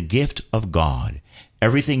power and the gift of God,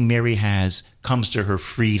 everything Mary has comes to her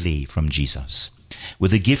freely from Jesus.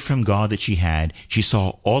 With the gift from God that she had, she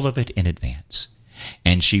saw all of it in advance.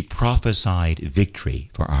 And she prophesied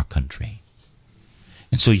victory for our country.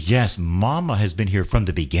 And so, yes, Mama has been here from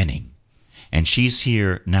the beginning, and she's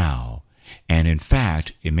here now. And in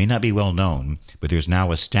fact, it may not be well known, but there's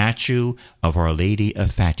now a statue of Our Lady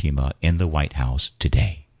of Fatima in the White House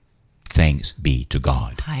today. Thanks be to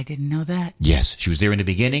God. I didn't know that. Yes, she was there in the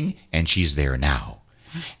beginning, and she's there now.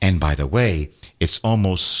 And by the way, it's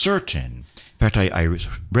almost certain. In fact, I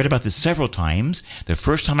read about this several times. The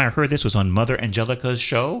first time I heard this was on Mother Angelica's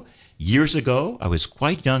show years ago. I was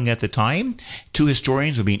quite young at the time. Two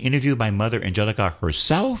historians were being interviewed by Mother Angelica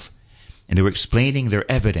herself, and they were explaining their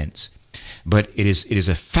evidence. But it is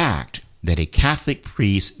a fact that a Catholic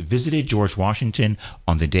priest visited George Washington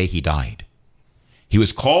on the day he died. He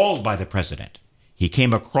was called by the president. He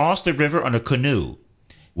came across the river on a canoe,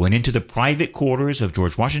 went into the private quarters of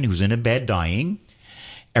George Washington, who was in a bed dying.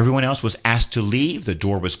 Everyone else was asked to leave. The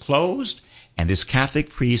door was closed. And this Catholic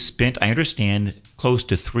priest spent, I understand, close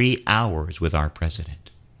to 3 hours with our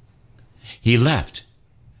president. He left.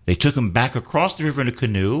 They took him back across the river in a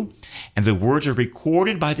canoe, and the words are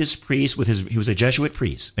recorded by this priest. He was a Jesuit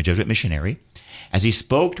priest, a Jesuit missionary. As he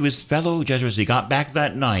spoke to his fellow Jesuits, he got back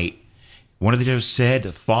that night. One of the Jesuits said,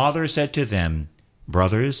 the Father said to them,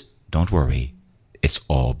 brothers, don't worry. It's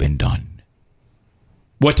all been done.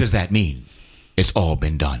 What does that mean? It's all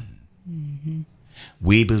been done. Mm-hmm.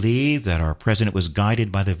 We believe that our president was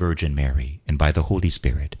guided by the Virgin Mary and by the Holy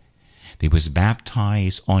Spirit. He was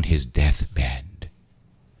baptized on his deathbed.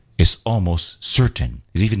 It's almost certain.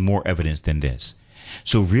 There's even more evidence than this.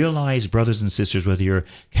 So realize, brothers and sisters, whether you're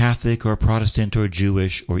Catholic or Protestant or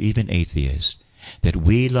Jewish or even atheist, that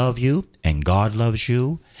we love you and God loves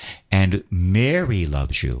you and Mary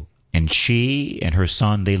loves you. And she and her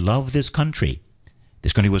son, they love this country.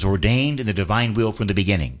 This country was ordained in the divine will from the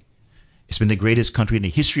beginning. It's been the greatest country in the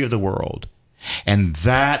history of the world. And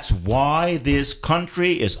that's why this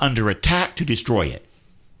country is under attack to destroy it.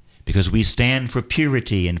 Because we stand for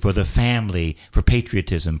purity and for the family, for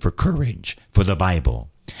patriotism, for courage, for the Bible.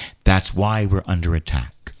 That's why we're under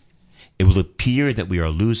attack. It will appear that we are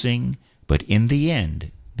losing, but in the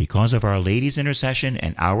end, because of Our Lady's intercession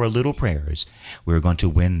and our little prayers, we're going to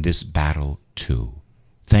win this battle too.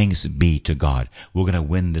 Thanks be to God. We're going to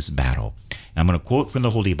win this battle. And I'm going to quote from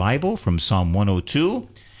the Holy Bible, from Psalm 102,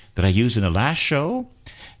 that I used in the last show.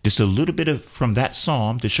 Just a little bit from that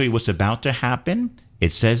psalm to show you what's about to happen.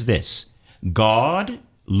 It says this: God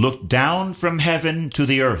looked down from heaven to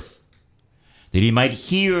the earth, that he might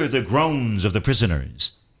hear the groans of the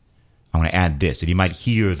prisoners. I want to add this, that he might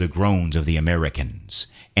hear the groans of the Americans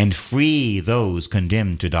and free those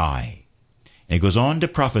condemned to die. And it goes on to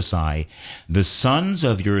prophesy, the sons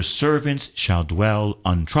of your servants shall dwell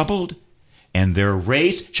untroubled, and their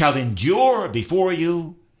race shall endure before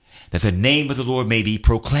you, that the name of the Lord may be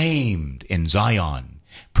proclaimed in Zion,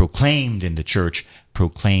 proclaimed in the church,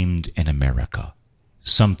 proclaimed in America.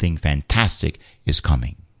 Something fantastic is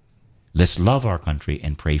coming. Let's love our country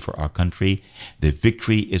and pray for our country. The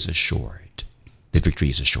victory is assured. The victory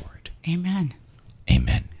is assured. Amen.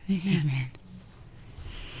 Amen. Amen.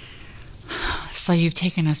 So you've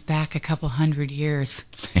taken us back a couple hundred years,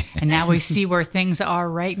 and now we see where things are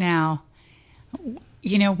right now.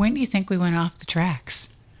 You know, when do you think we went off the tracks?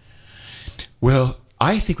 Well,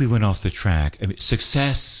 I think we went off the track. I mean,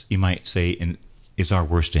 success, you might say, is our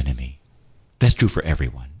worst enemy. That's true for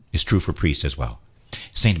everyone. It's true for priests as well.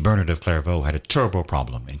 St. Bernard of Clairvaux had a terrible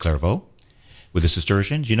problem in Clairvaux with the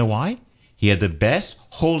Cistercians. You know why? He had the best,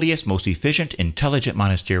 holiest, most efficient, intelligent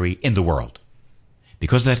monastery in the world.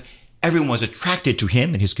 Because of that, everyone was attracted to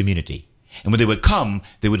him and his community. And when they would come,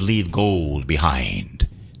 they would leave gold behind.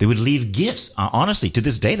 They would leave gifts. Honestly, to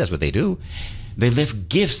this day, that's what they do. They left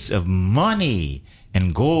gifts of money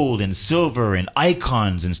and gold and silver and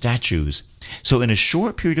icons and statues. So in a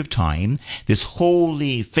short period of time, this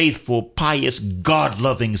holy, faithful, pious,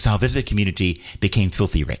 God-loving, salvific community became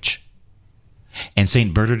filthy rich. And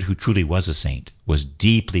St. Bernard, who truly was a saint, was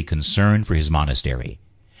deeply concerned for his monastery.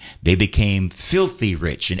 They became filthy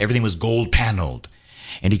rich and everything was gold paneled.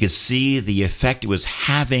 And he could see the effect it was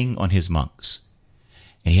having on his monks.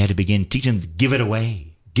 And he had to begin teaching them, give it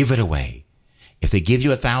away, give it away. If they give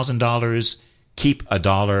you $1,000, keep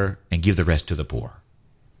 $1 and give the rest to the poor.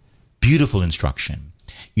 Beautiful instruction.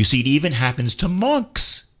 You see, it even happens to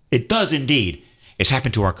monks. It does indeed. It's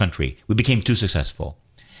happened to our country. We became too successful.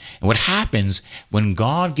 And what happens when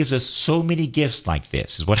God gives us so many gifts like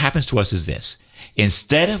this, is what happens to us is this.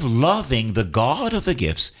 Instead of loving the God of the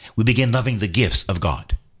gifts, we begin loving the gifts of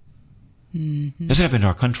God. Mm-hmm. That's what happened to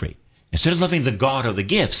our country. Instead of loving the God of the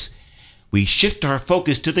gifts, we shift our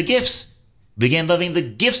focus to the gifts. We begin loving the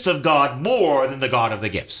gifts of God more than the God of the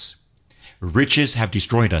gifts. Riches have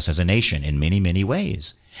destroyed us as a nation in many, many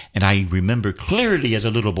ways. And I remember clearly as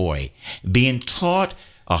a little boy being taught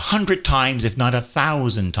 100 times, if not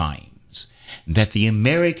 1,000 times, that the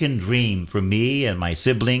American dream for me and my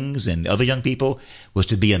siblings and other young people was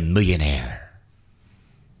to be a millionaire.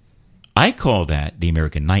 I call that the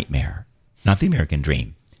American nightmare, not the American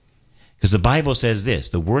dream. Because the Bible says this,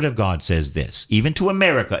 the Word of God says this, even to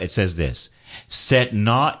America it says this, set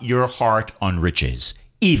not your heart on riches,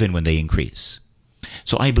 even when they increase.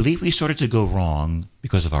 So I believe we started to go wrong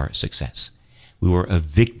because of our success. We were a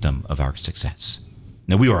victim of our success.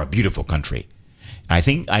 Now, we are a beautiful country. I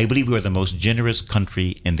believe we are the most generous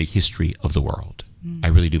country in the history of the world. I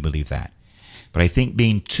really do believe that. But I think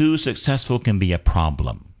being too successful can be a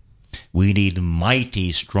problem. We need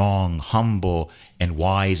mighty, strong, humble, and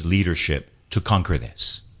wise leadership to conquer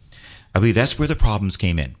this. I believe that's where the problems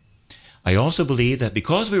came in. I also believe that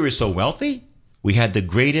because we were so wealthy, we had the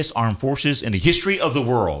greatest armed forces in the history of the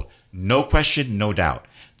world. No question, no doubt.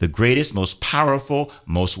 The greatest, most powerful,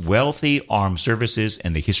 most wealthy armed services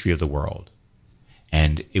in the history of the world.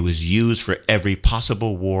 And it was used for every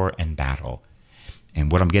possible war and battle.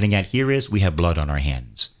 And what I'm getting at here is we have blood on our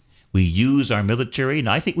hands. We use our military, and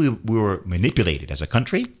I think we were manipulated as a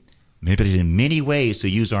country, manipulated in many ways to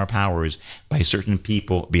use our powers by certain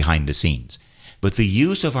people behind the scenes. But the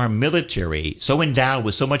use of our military, so endowed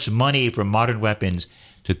with so much money for modern weapons,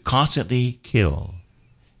 to constantly kill,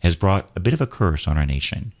 has brought a bit of a curse on our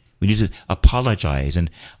nation. We need to apologize, and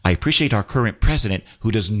I appreciate our current president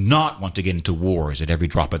who does not want to get into wars at every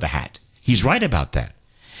drop of the hat. He's right about that.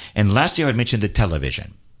 And lastly, I would mention the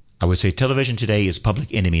television. I would say television today is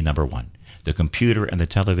public enemy number one. The computer and the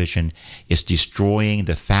television is destroying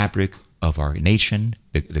the fabric of our nation,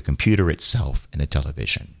 the computer itself and the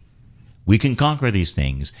television. We can conquer these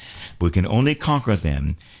things, but we can only conquer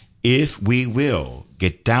them if we will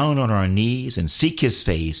get down on our knees and seek his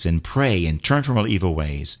face and pray and turn from our evil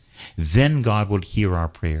ways. Then God will hear our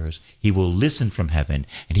prayers. He will listen from heaven,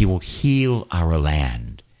 and he will heal our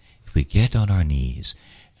land. If we get on our knees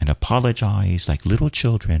and apologize like little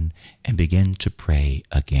children and begin to pray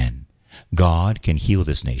again, God can heal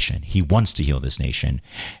this nation. He wants to heal this nation,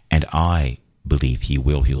 and I believe he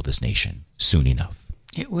will heal this nation soon enough.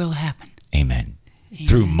 It will happen. Amen.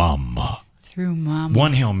 Through Mama. Through Mama.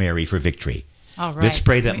 One Hail Mary for victory. All right. Let's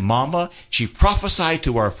pray that Mama, she prophesied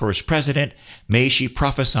to our first president. May she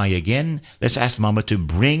prophesy again. Let's ask Mama to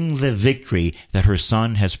bring the victory that her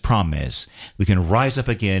son has promised. We can rise up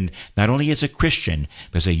again, not only as a Christian,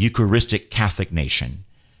 but as a Eucharistic Catholic nation.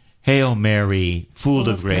 Hail Mary, full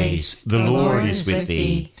of grace, the Lord is with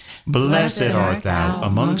thee. Blessed art thou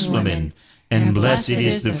amongst women, and blessed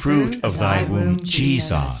is the fruit of thy womb,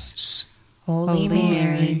 Jesus. Holy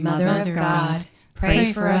Mary, Mother of God,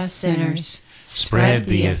 pray for us sinners. Spread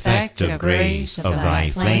the effect of grace of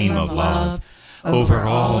thy flame of love over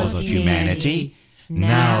all of humanity,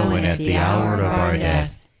 now and at the hour of our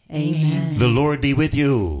death. Amen. The Lord be with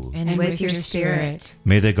you. And with your spirit.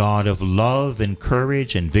 May the God of love and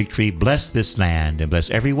courage and victory bless this land and bless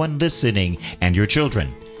everyone listening and your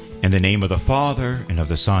children. In the name of the Father, and of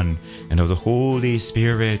the Son, and of the Holy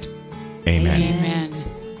Spirit. Amen. Amen.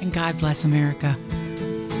 And God bless America.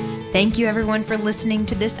 Thank you, everyone, for listening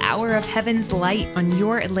to this hour of Heaven's Light on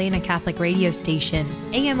your Atlanta Catholic radio station,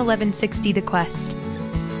 AM 1160 The Quest.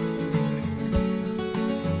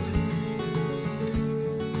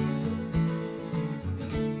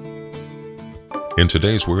 In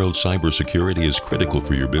today's world, cybersecurity is critical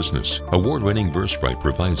for your business. Award-winning Versprite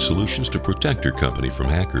provides solutions to protect your company from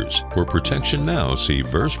hackers. For protection now, see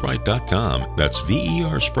Versprite.com. That's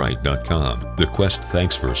VERsprite.com. The Quest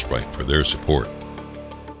thanks Versprite for their support.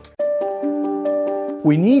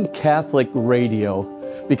 We need Catholic radio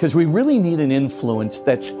because we really need an influence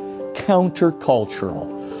that's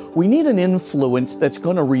countercultural. We need an influence that's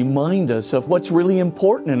going to remind us of what's really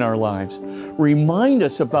important in our lives. Remind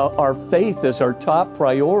us about our faith as our top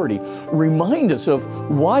priority. Remind us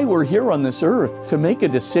of why we're here on this earth, to make a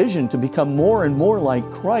decision to become more and more like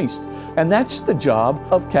Christ. And that's the job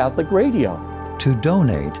of Catholic radio. To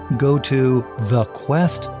donate, go to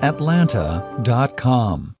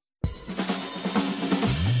thequestatlanta.com.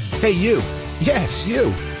 Hey, you. Yes, you.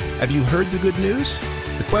 Have you heard the good news?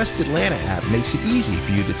 The Quest Atlanta app makes it easy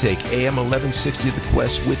for you to take AM 1160 The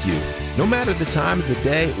Quest with you, no matter the time of the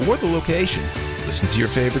day or the location. Listen to your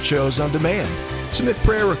favorite shows on demand, submit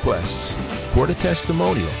prayer requests, record a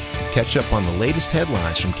testimonial, and catch up on the latest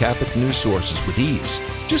headlines from Catholic news sources with ease.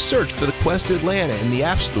 Just search for The Quest Atlanta in the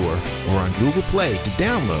App Store or on Google Play to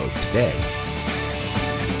download today.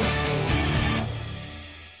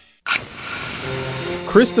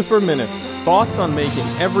 Christopher Minutes, thoughts on making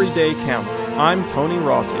every day count. I'm Tony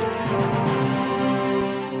Rossi.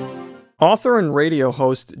 Author and radio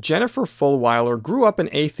host Jennifer Fulwiler grew up an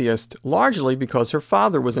atheist largely because her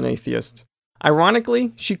father was an atheist.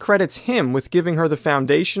 Ironically, she credits him with giving her the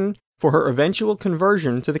foundation for her eventual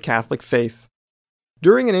conversion to the Catholic faith.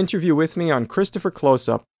 During an interview with me on Christopher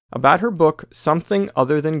Close-Up about her book Something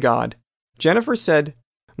Other Than God, Jennifer said,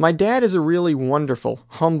 "My dad is a really wonderful,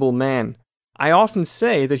 humble man. I often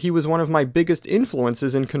say that he was one of my biggest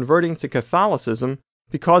influences in converting to Catholicism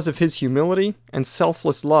because of his humility and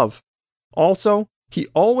selfless love. Also, he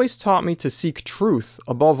always taught me to seek truth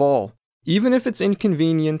above all. Even if it's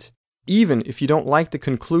inconvenient, even if you don't like the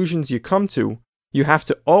conclusions you come to, you have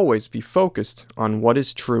to always be focused on what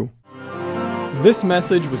is true." This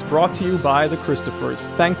message was brought to you by the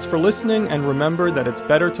Christophers. Thanks for listening, and remember that it's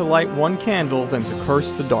better to light one candle than to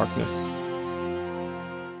curse the darkness.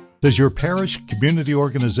 Does your parish, community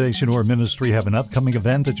organization, or ministry have an upcoming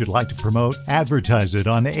event that you'd like to promote? Advertise it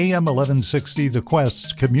on AM 1160 The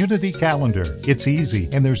Quest's community calendar. It's easy,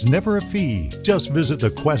 and there's never a fee. Just visit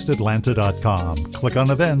thequestatlanta.com, click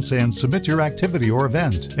on events, and submit your activity or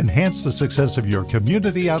event. Enhance the success of your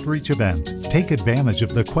community outreach event. Take advantage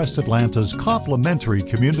of the Quest Atlanta's complimentary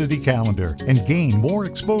community calendar and gain more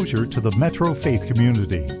exposure to the Metro Faith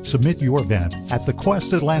community. Submit your event at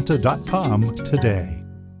thequestatlanta.com today.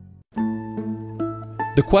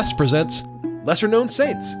 The Quest presents Lesser Known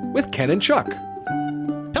Saints with Ken and Chuck.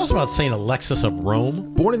 Tell us about St. Alexis of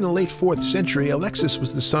Rome. Born in the late 4th century, Alexis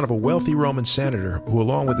was the son of a wealthy Roman senator who,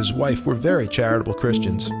 along with his wife, were very charitable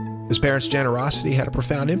Christians. His parents' generosity had a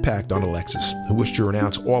profound impact on Alexis, who wished to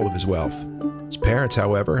renounce all of his wealth. His parents,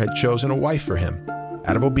 however, had chosen a wife for him.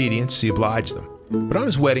 Out of obedience, he obliged them. But on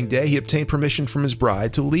his wedding day, he obtained permission from his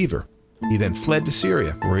bride to leave her. He then fled to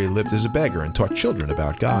Syria, where he lived as a beggar and taught children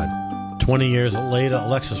about God. 20 years later,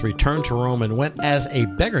 Alexis returned to Rome and went as a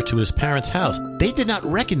beggar to his parents' house. They did not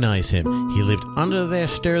recognize him. He lived under their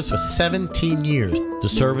stairs for 17 years. The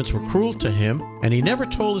servants were cruel to him, and he never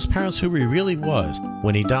told his parents who he really was.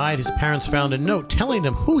 When he died, his parents found a note telling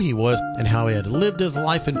them who he was and how he had lived his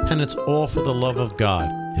life in penance, all for the love of God.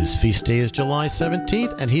 His feast day is July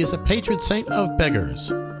 17th, and he is a patron saint of beggars.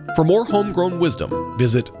 For more homegrown wisdom,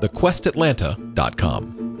 visit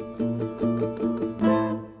thequestatlanta.com.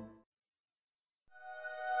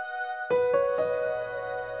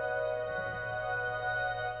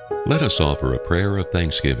 Let us offer a prayer of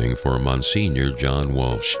thanksgiving for Monsignor John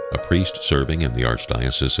Walsh, a priest serving in the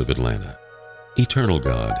Archdiocese of Atlanta. Eternal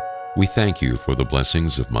God, we thank you for the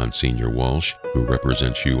blessings of Monsignor Walsh, who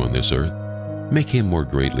represents you on this earth. Make him more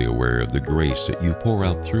greatly aware of the grace that you pour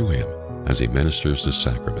out through him as he ministers the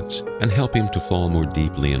sacraments, and help him to fall more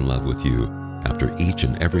deeply in love with you after each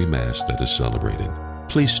and every Mass that is celebrated.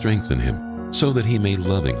 Please strengthen him so that he may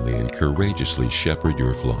lovingly and courageously shepherd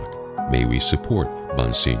your flock. May we support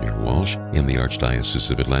Monsignor Walsh in the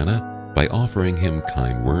Archdiocese of Atlanta by offering him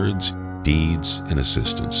kind words, deeds, and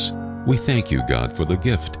assistance. We thank you, God, for the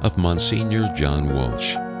gift of Monsignor John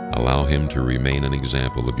Walsh. Allow him to remain an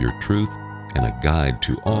example of your truth and a guide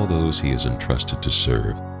to all those he is entrusted to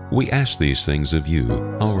serve. We ask these things of you,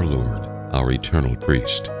 our Lord, our eternal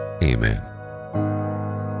priest. Amen.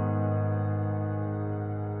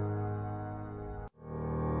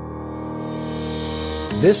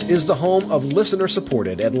 This is the home of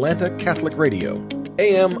listener-supported Atlanta Catholic Radio,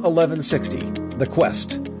 AM 1160, The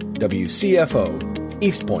Quest, WCFO,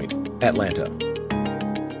 East Point, Atlanta.